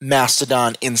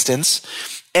Mastodon instance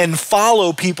and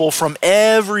follow people from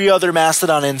every other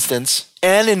Mastodon instance,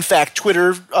 and in fact,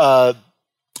 Twitter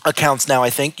accounts now, I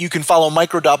think. You can follow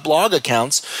micro.blog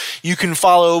accounts. You can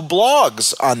follow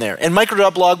blogs on there. And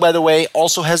micro.blog, by the way,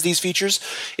 also has these features.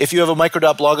 If you have a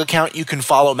micro.blog account, you can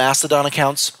follow Mastodon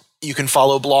accounts. You can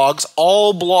follow blogs.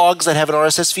 All blogs that have an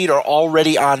RSS feed are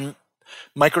already on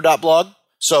micro.blog.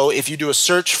 So if you do a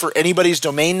search for anybody's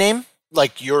domain name,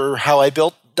 like your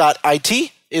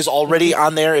howibuilt.it, is already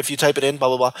on there if you type it in, blah,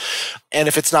 blah, blah. And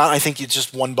if it's not, I think it's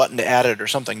just one button to add it or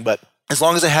something. But As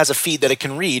long as it has a feed that it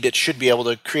can read, it should be able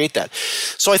to create that.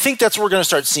 So I think that's what we're going to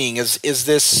start seeing is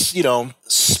this,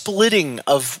 splitting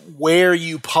of where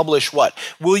you publish what.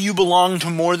 Will you belong to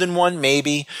more than one?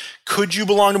 Maybe. Could you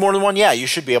belong to more than one? Yeah, you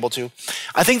should be able to.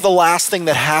 I think the last thing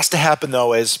that has to happen,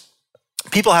 though, is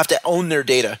people have to own their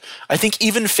data. I think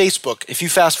even Facebook, if you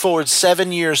fast forward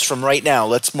 7 years from right now,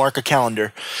 let's mark a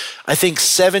calendar. I think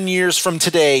 7 years from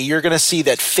today, you're going to see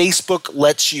that Facebook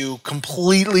lets you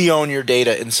completely own your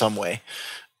data in some way.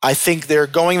 I think they're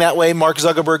going that way. Mark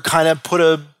Zuckerberg kind of put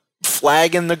a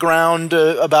flag in the ground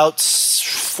about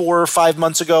 4 or 5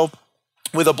 months ago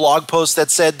with a blog post that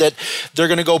said that they're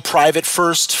going to go private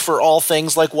first for all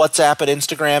things like WhatsApp and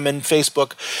Instagram and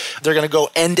Facebook. They're going to go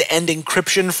end-to-end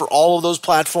encryption for all of those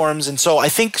platforms. And so I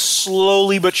think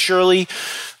slowly but surely,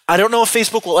 I don't know if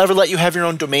Facebook will ever let you have your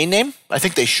own domain name. I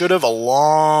think they should have a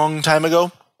long time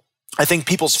ago. I think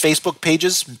people's Facebook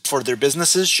pages for their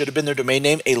businesses should have been their domain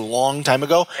name a long time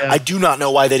ago. Yeah. I do not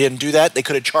know why they didn't do that. They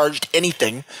could have charged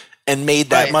anything and made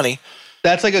that money.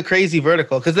 That's like a crazy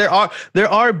vertical because there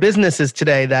are businesses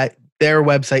today that their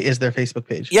website is their Facebook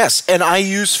page. Yes, and I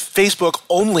use Facebook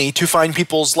only to find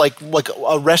people's like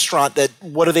a restaurant that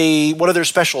what are their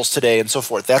specials today and so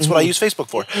forth. That's what I use Facebook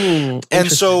for.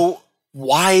 And so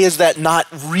why is that not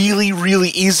really, really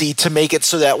easy to make it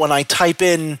so that when I type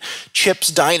in Chip's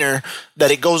Diner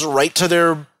that it goes right to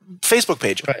their Facebook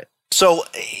page? Right. So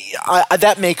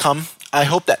that may come. I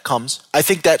hope that comes. I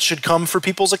think that should come for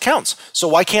people's accounts. So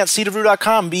why can't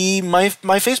cedavru.com be my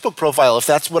Facebook profile if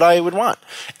that's what I would want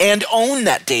and own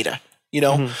that data,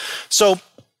 So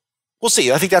we'll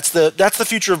see. I think that's the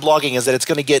future of blogging is that it's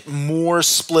going to get more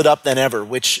split up than ever,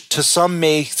 which to some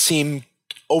may seem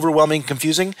overwhelming,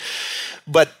 confusing,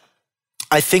 but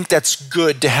I think that's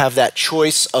good to have that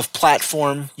choice of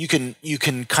platform. You can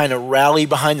kind of rally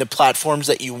behind the platforms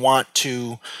that you want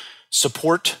to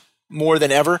support more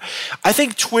than ever. I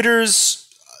think Twitter's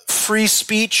free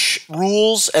speech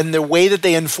rules and the way that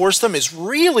they enforce them is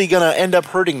really going to end up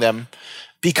hurting them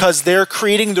because they're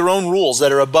creating their own rules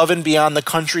that are above and beyond the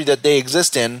country that they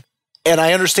exist in. And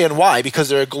I understand why, because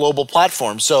they're a global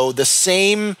platform. So the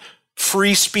same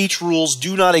free speech rules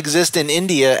do not exist in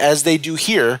India as they do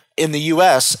here in the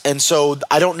US. And so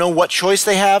I don't know what choice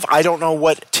they have. I don't know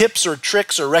what tips or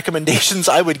tricks or recommendations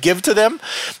I would give to them.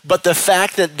 But the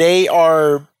fact that they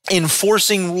are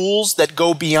enforcing rules that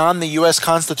go beyond the US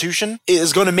Constitution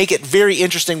is going to make it very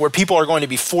interesting where people are going to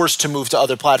be forced to move to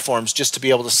other platforms just to be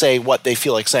able to say what they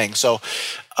feel like saying. So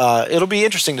it'll be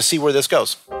interesting to see where this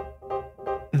goes.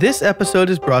 This episode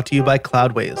is brought to you by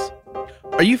Cloudways.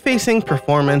 Are you facing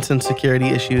performance and security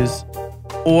issues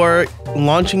or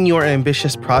launching your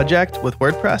ambitious project with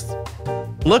WordPress?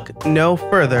 Look no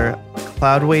further.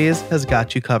 Cloudways has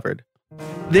got you covered.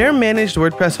 Their managed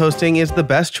WordPress hosting is the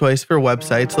best choice for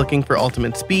websites looking for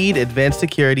ultimate speed, advanced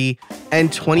security, and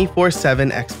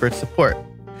 24/7 expert support.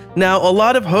 Now, a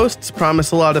lot of hosts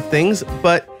promise a lot of things,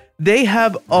 but they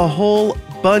have a whole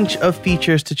bunch of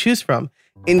features to choose from,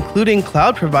 including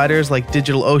cloud providers like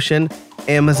DigitalOcean,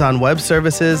 Amazon Web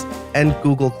Services, and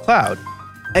Google Cloud.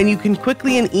 And you can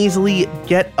quickly and easily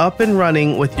get up and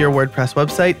running with your WordPress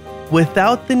website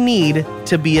without the need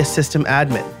to be a system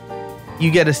admin. You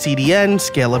get a CDN,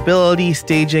 scalability,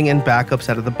 staging, and backups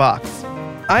out of the box.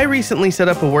 I recently set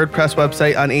up a WordPress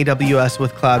website on AWS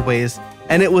with Cloudways,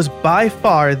 and it was by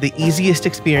far the easiest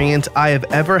experience I have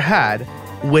ever had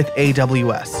with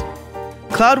AWS.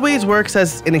 Cloudways works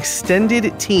as an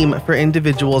extended team for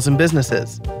individuals and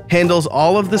businesses, handles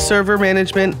all of the server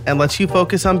management, and lets you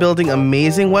focus on building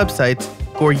amazing websites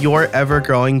for your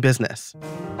ever-growing business.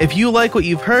 If you like what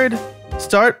you've heard,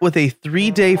 start with a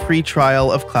 3-day free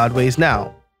trial of Cloudways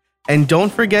now. And don't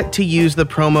forget to use the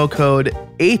promo code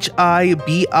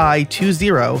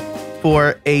HIBI20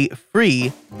 for a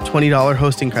free $20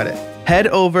 hosting credit. Head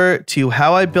over to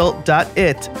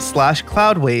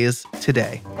howibuilt.it/Cloudways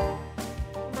today.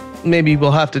 Maybe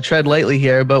we'll have to tread lightly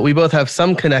here, but we both have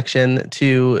some connection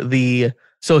to the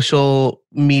social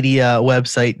media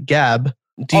website Gab.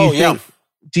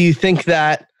 Do you think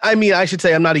that, I mean, I should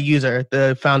say I'm not a user.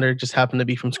 The founder just happened to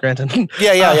be from Scranton.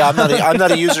 Yeah. I'm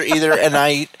not a user either. And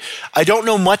I don't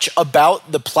know much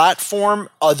about the platform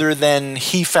other than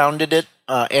he founded it,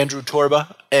 Andrew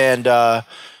Torba. And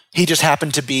he just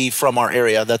happened to be from our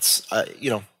area. That's,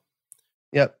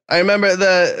 Yep. I remember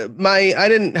I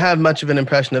didn't have much of an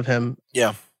impression of him.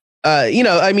 Yeah.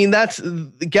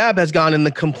 Gab has gone in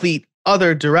the complete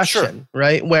other direction, sure.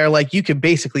 Right? Where like you could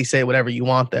basically say whatever you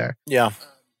want there. Yeah.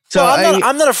 So well,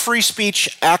 I'm not a free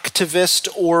speech activist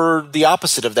or the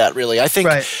opposite of that, really. I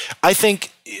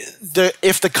think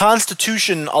if the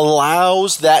Constitution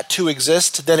allows that to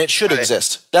exist, then it should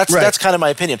exist. That's kind of my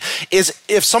opinion. Is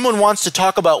if someone wants to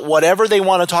talk about whatever they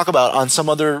want to talk about on some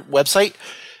other website,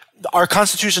 our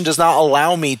Constitution does not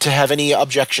allow me to have any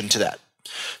objection to that.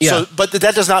 Yeah. So, but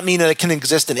that does not mean that it can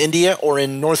exist in India or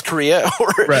in North Korea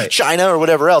or China or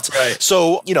whatever else. Right.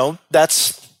 So,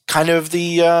 that's kind of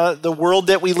the world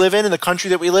that we live in and the country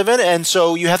that we live in, and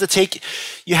so you have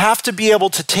to be able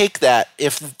to take that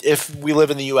if we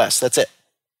live in the U.S. That's it.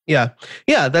 Yeah,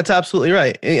 that's absolutely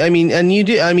right. I mean, and you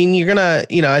do. I mean, you're gonna.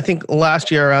 I think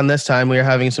last year around this time we were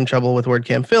having some trouble with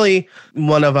WordCamp Philly.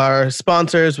 One of our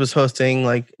sponsors was hosting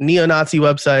like neo-Nazi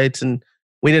websites, and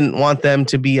we didn't want them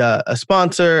to be a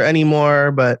sponsor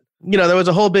anymore. But there was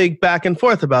a whole big back and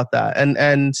forth about that,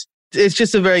 and it's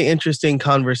just a very interesting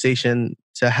conversation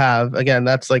to have. Again,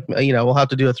 that's like, we'll have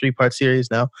to do a 3-part series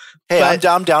now. Hey, but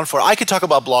I'm down for it. I could talk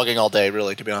about blogging all day,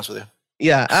 really, to be honest with you.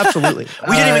 Yeah, absolutely.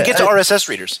 We didn't even get to RSS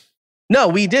readers. No,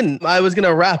 we didn't. I was going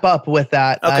to wrap up with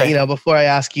that, okay. Before I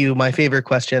ask you my favorite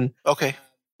question. Okay.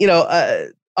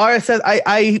 RSS,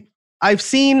 I've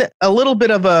seen a little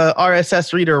bit of a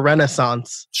RSS reader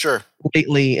renaissance. Sure.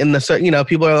 Lately in the,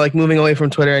 people are like moving away from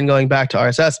Twitter and going back to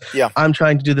RSS. Yeah. I'm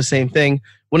trying to do the same thing.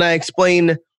 When I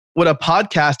explain what a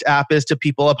podcast app is to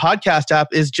people, a podcast app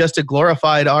is just a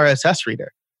glorified RSS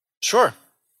reader. Sure.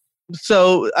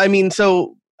 So, I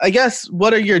guess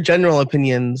what are your general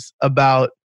opinions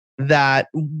about that?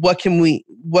 What can we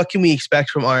expect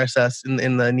from RSS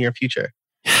in the near future?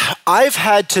 I've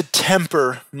had to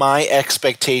temper my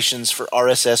expectations for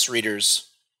RSS readers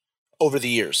over the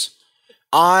years.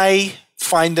 I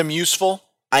find them useful.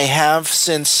 I have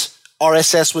since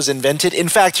RSS was invented. In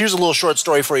fact, here's a little short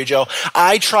story for you, Joe.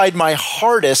 I tried my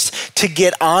hardest to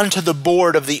get onto the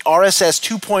board of the RSS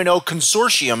 2.0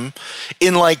 consortium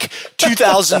in like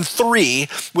 2003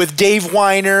 with Dave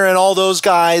Weiner and all those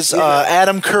guys,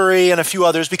 Adam Curry and a few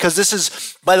others, because this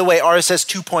is, by the way, RSS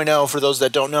 2.0, for those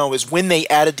that don't know, is when they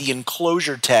added the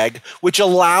enclosure tag, which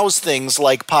allows things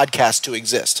like podcasts to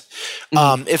exist.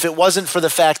 Mm-hmm. If it wasn't for the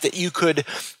fact that you could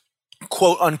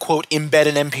quote unquote embed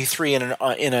an MP3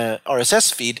 in a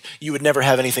RSS feed, you would never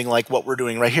have anything like what we're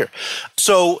doing right here.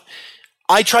 So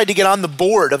I tried to get on the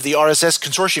board of the RSS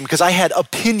consortium because I had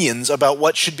opinions about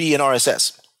what should be in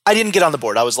RSS. I didn't get on the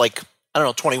board. I was like,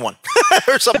 21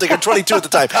 or something, or 22 at the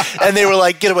time. And they were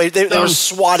like, get away. They were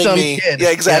swatting me. Kid. Yeah,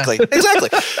 exactly. Yeah. Exactly.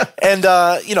 And,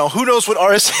 who knows what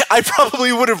RSS, I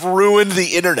probably would have ruined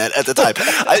the internet at the time.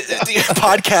 The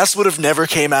podcast would have never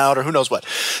came out, or who knows what.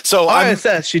 So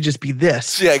RSS should just be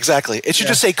this. Yeah, exactly. It should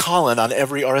just say Colin on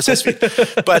every RSS feed.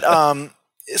 But,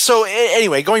 so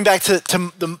anyway, going back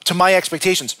to my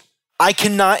expectations, I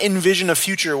cannot envision a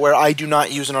future where I do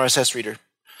not use an RSS reader.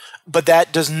 But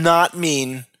that does not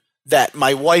mean that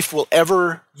my wife will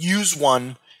ever use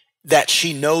one that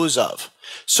she knows of.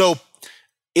 So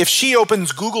if she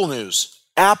opens Google News,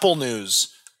 Apple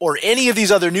News, or any of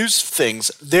these other news things,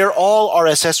 they're all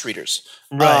RSS readers.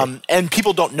 Right. And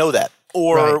people don't know that.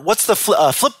 Or what's the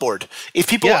Flipboard? If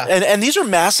people and these are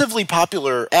massively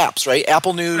popular apps, right?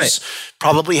 Apple News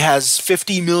probably has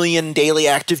 50 million daily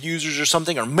active users or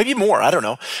something, or maybe more. I don't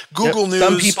know. Google News.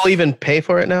 Some people even pay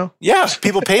for it now. Yeah,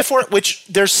 people pay for it, which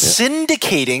they're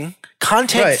syndicating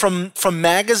content from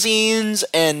magazines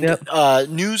and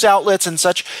news outlets and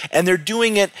such, and they're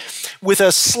doing it with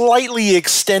a slightly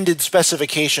extended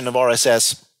specification of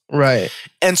RSS. Right.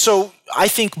 And so I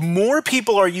think more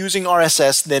people are using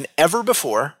RSS than ever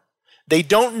before. They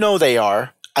don't know they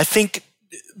are.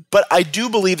 But I do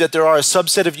believe that there are a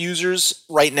subset of users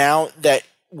right now that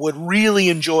would really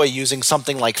enjoy using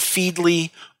something like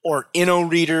Feedly or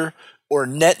InnoReader or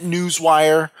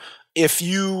NetNewsWire. If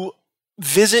you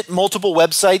visit multiple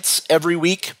websites every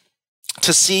week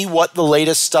to see what the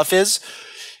latest stuff is,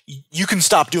 you can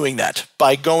stop doing that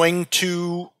by going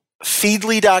to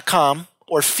feedly.com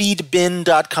or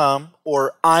feedbin.com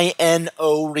or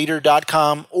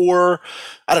inoreader.com, or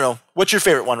I don't know. What's your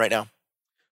favorite one right now?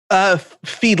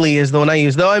 Feedly is the one I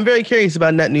use, though I'm very curious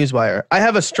about NetNewsWire. I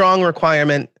have a strong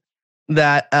requirement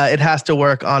that it has to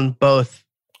work on both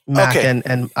Mac and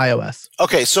iOS.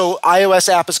 Okay, so iOS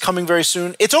app is coming very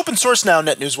soon. It's open source now,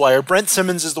 NetNewsWire. Brent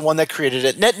Simmons is the one that created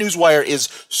it. NetNewsWire is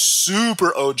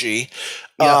super OG.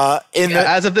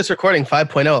 As of this recording,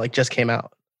 5.0 just came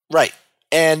out. Right.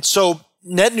 And so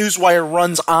NetNewsWire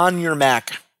runs on your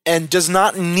Mac and does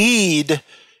not need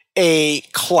a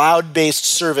cloud-based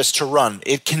service to run.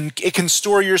 It can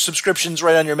store your subscriptions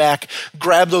right on your Mac,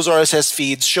 grab those RSS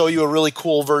feeds, show you a really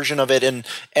cool version of it,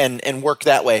 and work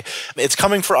that way. It's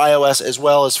coming for iOS as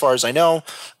well, as far as I know.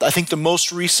 I think the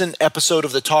most recent episode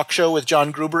of the talk show with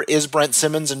John Gruber is Brent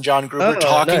Simmons and John Gruber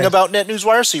talking about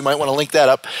NetNewsWire, so you might want to link that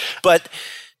up. But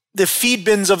the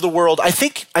Feedbins of the world, I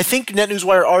think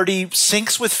NetNewsWire already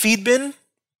syncs with Feedbin,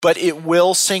 but it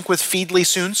will sync with Feedly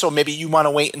soon, so maybe you want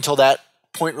to wait until that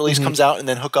point release comes out and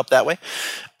then hook up that way.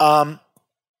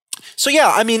 So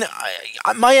yeah, I mean,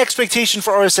 my expectation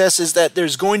for RSS is that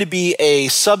there's going to be a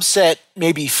subset,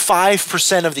 maybe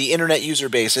 5% of the internet user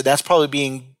base, and that's probably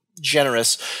being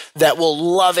generous, that will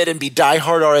love it and be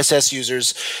diehard RSS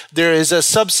users. There is a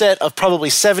subset of probably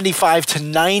 75 to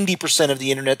 90% of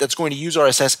the internet that's going to use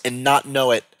RSS and not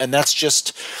know it, and that's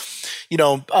just,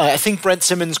 I think Brent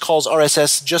Simmons calls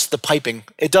RSS just the piping.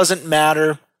 It doesn't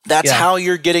matter. That's how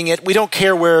you're getting it. We don't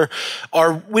care where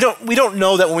we don't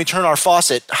know that when we turn our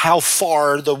faucet how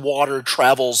far the water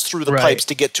travels through the pipes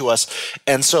to get to us.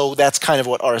 And so that's kind of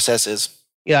what RSS is.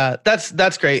 Yeah,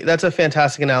 that's great. That's a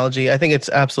fantastic analogy. I think it's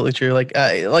absolutely true.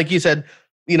 Like you said,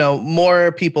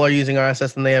 more people are using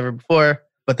RSS than they ever before,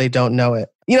 but they don't know it.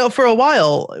 For a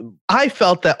while, I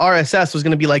felt that RSS was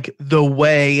going to be like the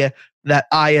way that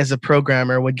I, as a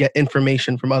programmer, would get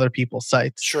information from other people's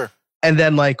sites. Sure. And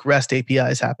then REST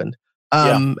APIs happened,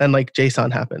 and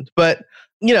JSON happened. But,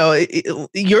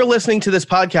 you're listening to this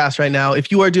podcast right now.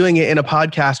 If you are doing it in a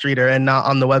podcast reader and not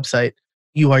on the website,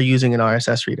 you are using an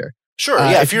RSS reader. Sure.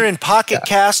 If you're in Pocket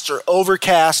Cast or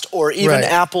Overcast or even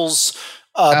Apple's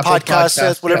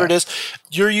podcast, whatever it is,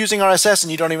 you're using RSS and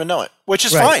you don't even know it, which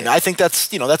is fine. I think that's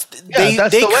they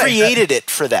created it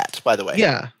for that, by the way.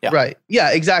 Yeah. Right. Yeah,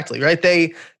 exactly. Right.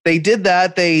 They did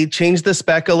that. They changed the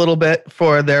spec a little bit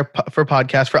for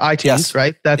podcasts, for iTunes,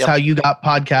 right? That's how you got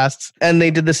podcasts. And they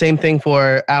did the same thing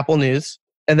for Apple News.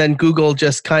 And then Google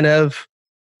just kind of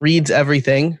reads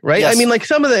everything, right? Yes. I mean,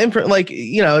 some of the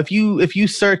if you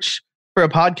search for a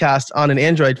podcast on an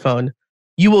Android phone,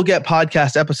 you will get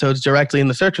podcast episodes directly in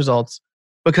the search results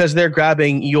because they're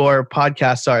grabbing your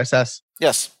podcast's RSS.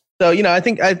 Yes. So, I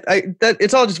think that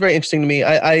it's all just very interesting to me.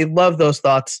 I love those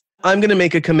thoughts. I'm going to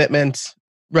make a commitment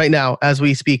right now as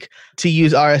we speak to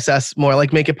use RSS more,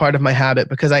 make it part of my habit,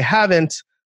 because I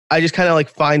just kind of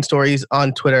find stories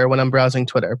on Twitter when I'm browsing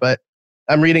Twitter, but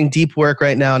I'm reading deep work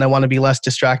right now and I want to be less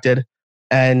distracted,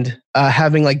 and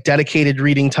having dedicated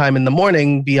reading time in the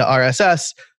morning via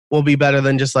RSS will be better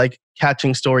than just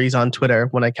catching stories on Twitter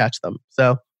when I catch them.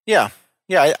 So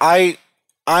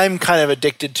I'm kind of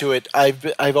addicted to it.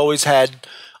 I've always had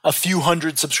a few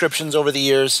hundred subscriptions over the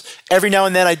years. Every now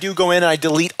and then I do go in and I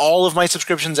delete all of my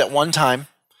subscriptions at one time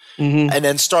and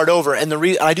then start over. And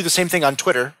I do the same thing on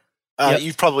Twitter.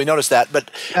 You've probably noticed that.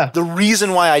 But the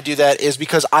reason why I do that is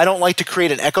because I don't like to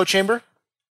create an echo chamber.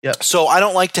 Yep. So I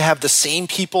don't like to have the same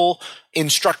people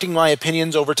instructing my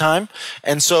opinions over time.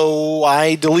 And so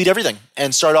I delete everything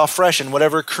and start off fresh, and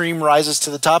whatever cream rises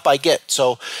to the top, I get.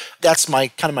 So that's my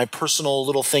personal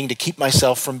little thing to keep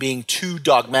myself from being too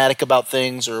dogmatic about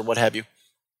things or what have you.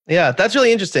 Yeah, that's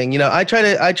really interesting. I try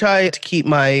to keep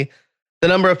the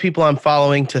number of people I'm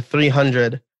following to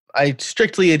 300. I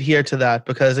strictly adhere to that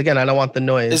because, again, I don't want the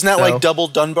noise. Isn't that like double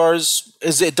Dunbar's?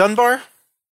 Is it Dunbar?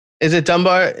 Is it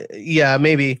Dunbar? Yeah,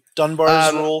 maybe.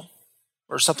 Dunbar's rule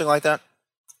or something like that?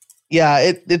 Yeah,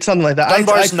 it's something like that.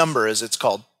 Dunbar's number, as it's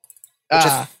called. Which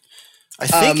I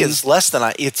think is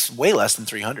it's way less than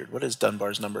 300. What is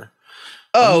Dunbar's number?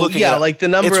 Oh, yeah, the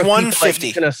number it's of 150. people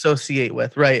you can associate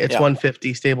with, right? It's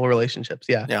 150 stable relationships,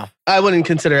 yeah. I wouldn't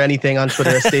consider anything on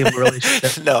Twitter a stable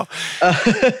relationship. No.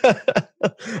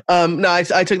 No,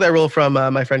 I took that rule from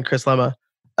my friend Chris Lemma,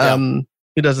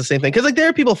 who does the same thing. Because there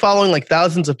are people following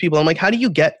thousands of people. I'm like, how do you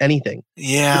get anything?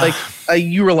 Yeah.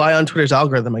 You rely on Twitter's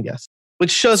algorithm, I guess. Which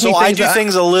shows me I do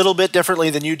things a little bit differently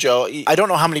than you, Joe. I don't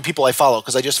know how many people I follow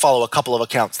because I just follow a couple of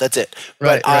accounts. That's it.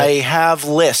 But I have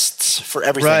lists for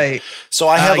everything. Right. So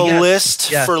I have a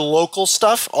list for local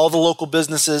stuff, all the local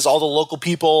businesses, all the local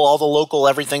people, all the local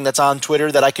everything that's on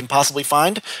Twitter that I can possibly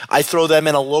find. I throw them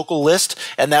in a local list,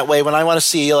 and that way when I want to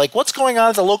see what's going on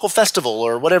at the local festival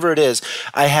or whatever it is,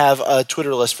 I have a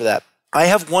Twitter list for that. I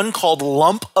have one called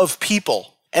Lump of People.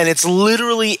 And it's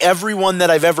literally everyone that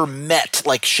I've ever met,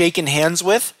 shaken hands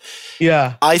with.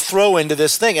 Yeah. I throw into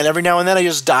this thing, and every now and then I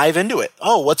just dive into it.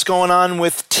 Oh, what's going on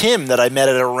with Tim that I met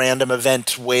at a random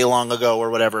event way long ago or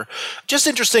whatever? Just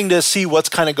interesting to see what's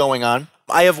kind of going on.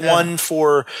 I have one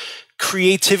for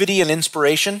creativity and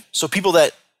inspiration. So people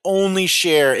that only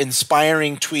share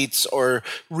inspiring tweets or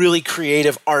really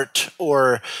creative art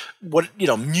or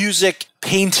music,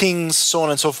 paintings, so on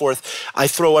and so forth. I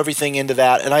throw everything into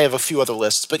that, and I have a few other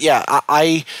lists. But yeah,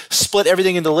 I split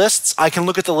everything into lists. I can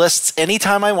look at the lists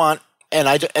anytime I want, and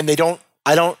I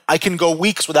can go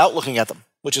weeks without looking at them,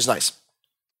 which is nice.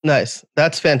 Nice.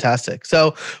 That's fantastic.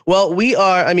 So, well, we're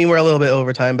a little bit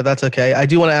over time, but that's okay. I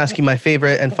do want to ask you my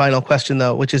favorite and final question,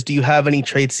 though, which is, do you have any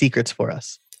trade secrets for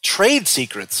us? Trade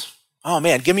secrets? Oh,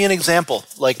 man, give me an example.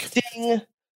 Ding.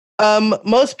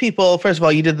 Most people, first of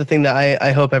all, you did the thing that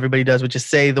I hope everybody does, which is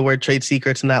say the word trade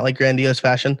secrets in that grandiose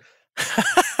fashion.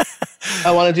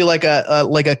 I want to do like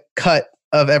a cut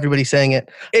of everybody saying it.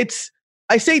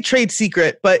 I say trade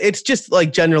secret, but it's just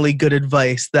generally good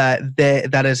advice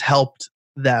that has helped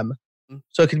them.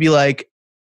 So it could be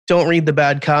don't read the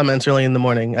bad comments early in the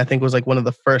morning. I think was one of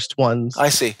the first ones. I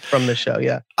see. From the show.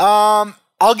 Yeah.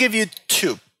 I'll give you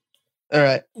two. All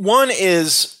right. One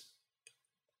is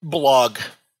blog,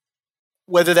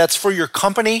 whether that's for your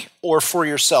company or for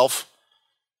yourself.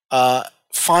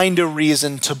 Find a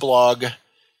reason to blog.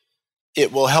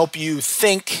 It will help you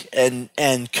think and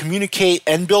communicate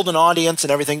and build an audience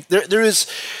and everything.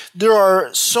 There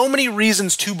are so many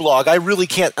reasons to blog. I really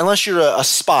can't, unless you're a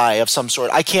spy of some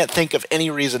sort, I can't think of any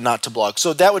reason not to blog.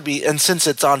 So that would be, and since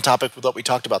it's on topic with what we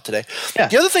talked about today. Yeah.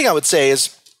 The other thing I would say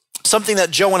is something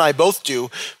that Joe and I both do,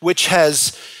 which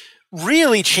has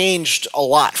really changed a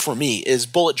lot for me, is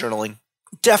bullet journaling.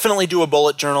 Definitely do a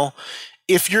bullet journal.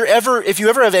 If you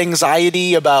ever have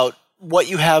anxiety about what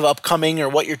you have upcoming or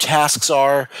what your tasks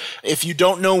are, if you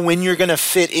don't know when you're going to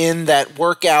fit in that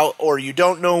workout, or you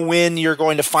don't know when you're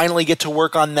going to finally get to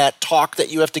work on that talk that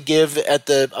you have to give at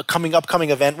the upcoming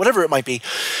event, whatever it might be,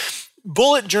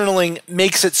 bullet journaling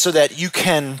makes it so that you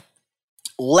can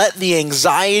let the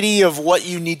anxiety of what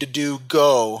you need to do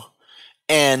go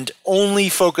and only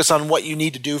focus on what you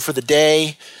need to do for the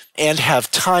day and have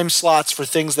time slots for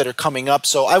things that are coming up.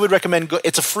 So I would recommend,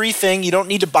 it's a free thing. You don't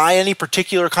need to buy any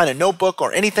particular kind of notebook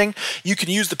or anything. You can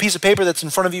use the piece of paper that's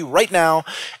in front of you right now.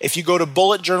 If you go to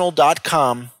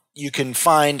bulletjournal.com, you can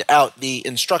find out the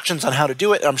instructions on how to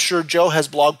do it. I'm sure Joe has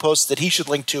blog posts that he should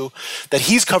link to that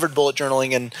he's covered bullet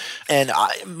journaling, and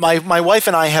my wife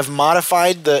and I have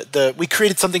modified we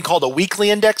created something called a weekly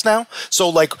index now. So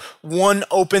one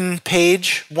open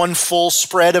page, one full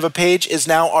spread of a page is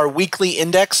now our weekly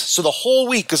index. So the whole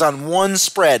week is on one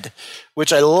spread,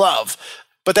 which I love.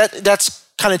 But that's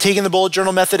kind of taking the bullet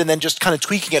journal method and then just kind of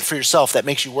tweaking it for yourself. That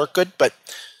makes you work good. But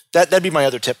that'd be my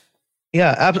other tip.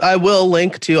 Yeah, I will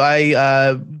link to,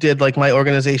 I did my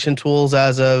organization tools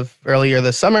as of earlier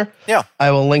this summer. Yeah.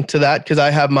 I will link to that because I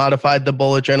have modified the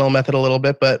bullet journal method a little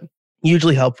bit, but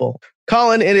hugely helpful.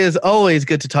 Colin, it is always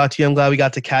good to talk to you. I'm glad we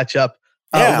got to catch up.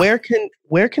 Yeah.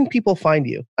 Where can people find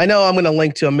you? I know I'm going to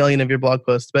link to a million of your blog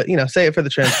posts, but say it for the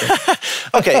transcript.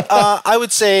 Okay. I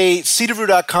would say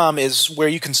cdevru.com is where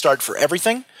you can start for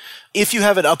everything. If you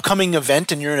have an upcoming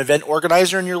event and you're an event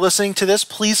organizer and you're listening to this,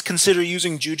 please consider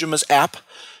using Jujima's app.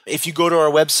 If you go to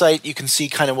our website, you can see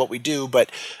kind of what we do,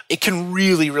 but it can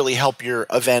really, really help your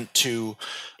event to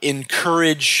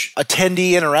encourage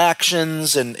attendee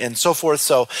interactions and so forth.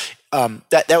 So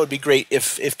that would be great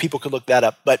if people could look that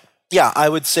up. But yeah, I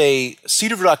would say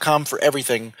cdevru.com for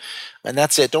everything, and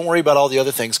that's it. Don't worry about all the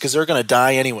other things because they're going to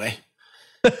die anyway.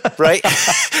 Right?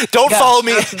 Don't follow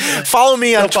me. Absolutely. Follow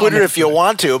me on Twitter if you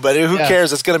want to, but who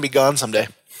cares? It's going to be gone someday.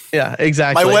 Yeah,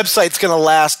 exactly. My website's going to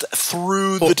last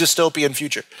through the dystopian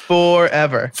future.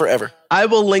 Forever. I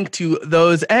will link to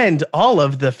those and all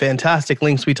of the fantastic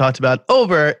links we talked about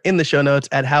over in the show notes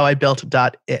at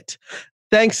howibuilt.it.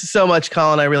 Thanks so much,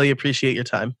 Colin. I really appreciate your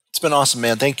time. It's been awesome,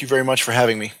 man. Thank you very much for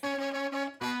having me.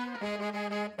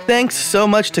 Thanks so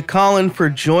much to Colin for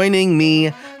joining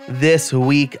me this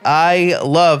week. I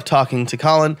love talking to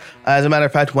Colin. As a matter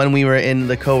of fact, when we were in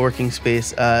the co-working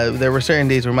space, there were certain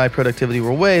days where my productivity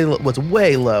was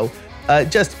way low,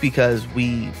 just because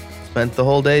we spent the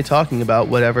whole day talking about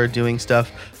whatever, doing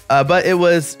stuff. But it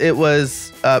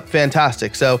was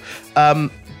fantastic. So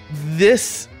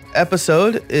this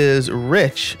episode is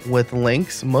rich with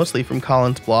links, mostly from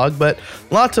Colin's blog, but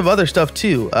lots of other stuff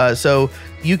too. So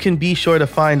you can be sure to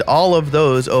find all of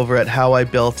those over at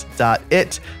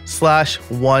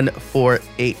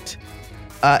howibuilt.it/148.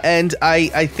 And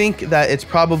I think that it's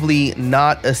probably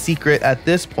not a secret at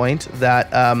this point that,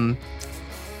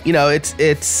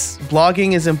 it's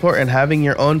blogging is important, having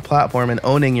your own platform and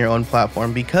owning your own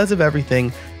platform because of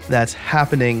everything that's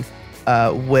happening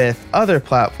with other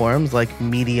platforms like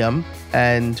Medium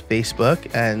and Facebook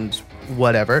and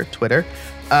whatever, Twitter.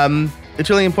 It's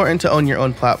really important to own your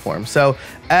own platform. So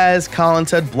as Colin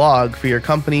said, blog for your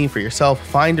company, for yourself,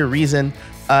 find a reason.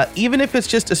 Even if it's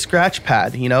just a scratch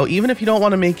pad, even if you don't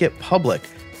want to make it public,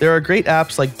 there are great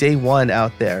apps like Day One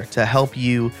out there to help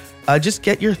you just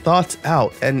get your thoughts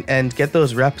out and get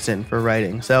those reps in for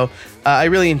writing. So I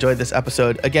really enjoyed this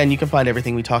episode. Again, you can find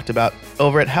everything we talked about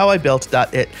over at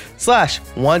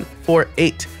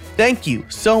howibuilt.it/148. Thank you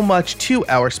so much to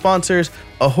our sponsors,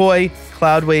 Ahoy,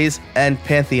 Cloudways, and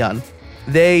Pantheon.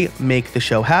 They make the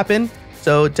show happen,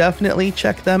 so definitely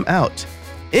check them out.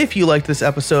 If you liked this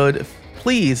episode,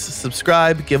 please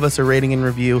subscribe, give us a rating and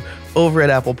review over at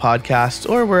Apple Podcasts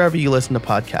or wherever you listen to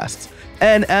podcasts.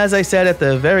 And as I said at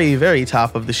the very, very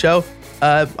top of the show,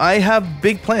 I have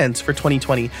big plans for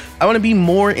 2020. I want to be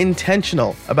more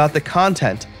intentional about the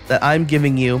content that I'm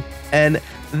giving you, and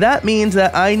that means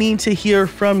that I need to hear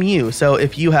from you. So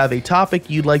if you have a topic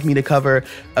you'd like me to cover,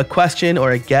 a question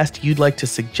or a guest you'd like to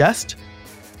suggest,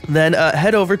 then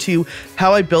head over to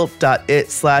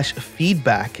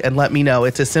howibuilt.it/feedback and let me know.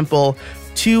 It's a simple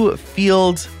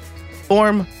 2-field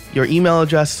form, your email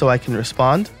address so I can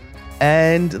respond,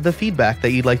 and the feedback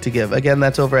that you'd like to give. Again,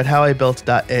 that's over at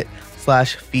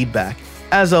howibuilt.it/feedback.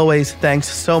 As always, thanks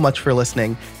so much for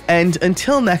listening. And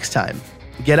until next time,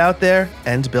 get out there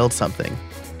and build something.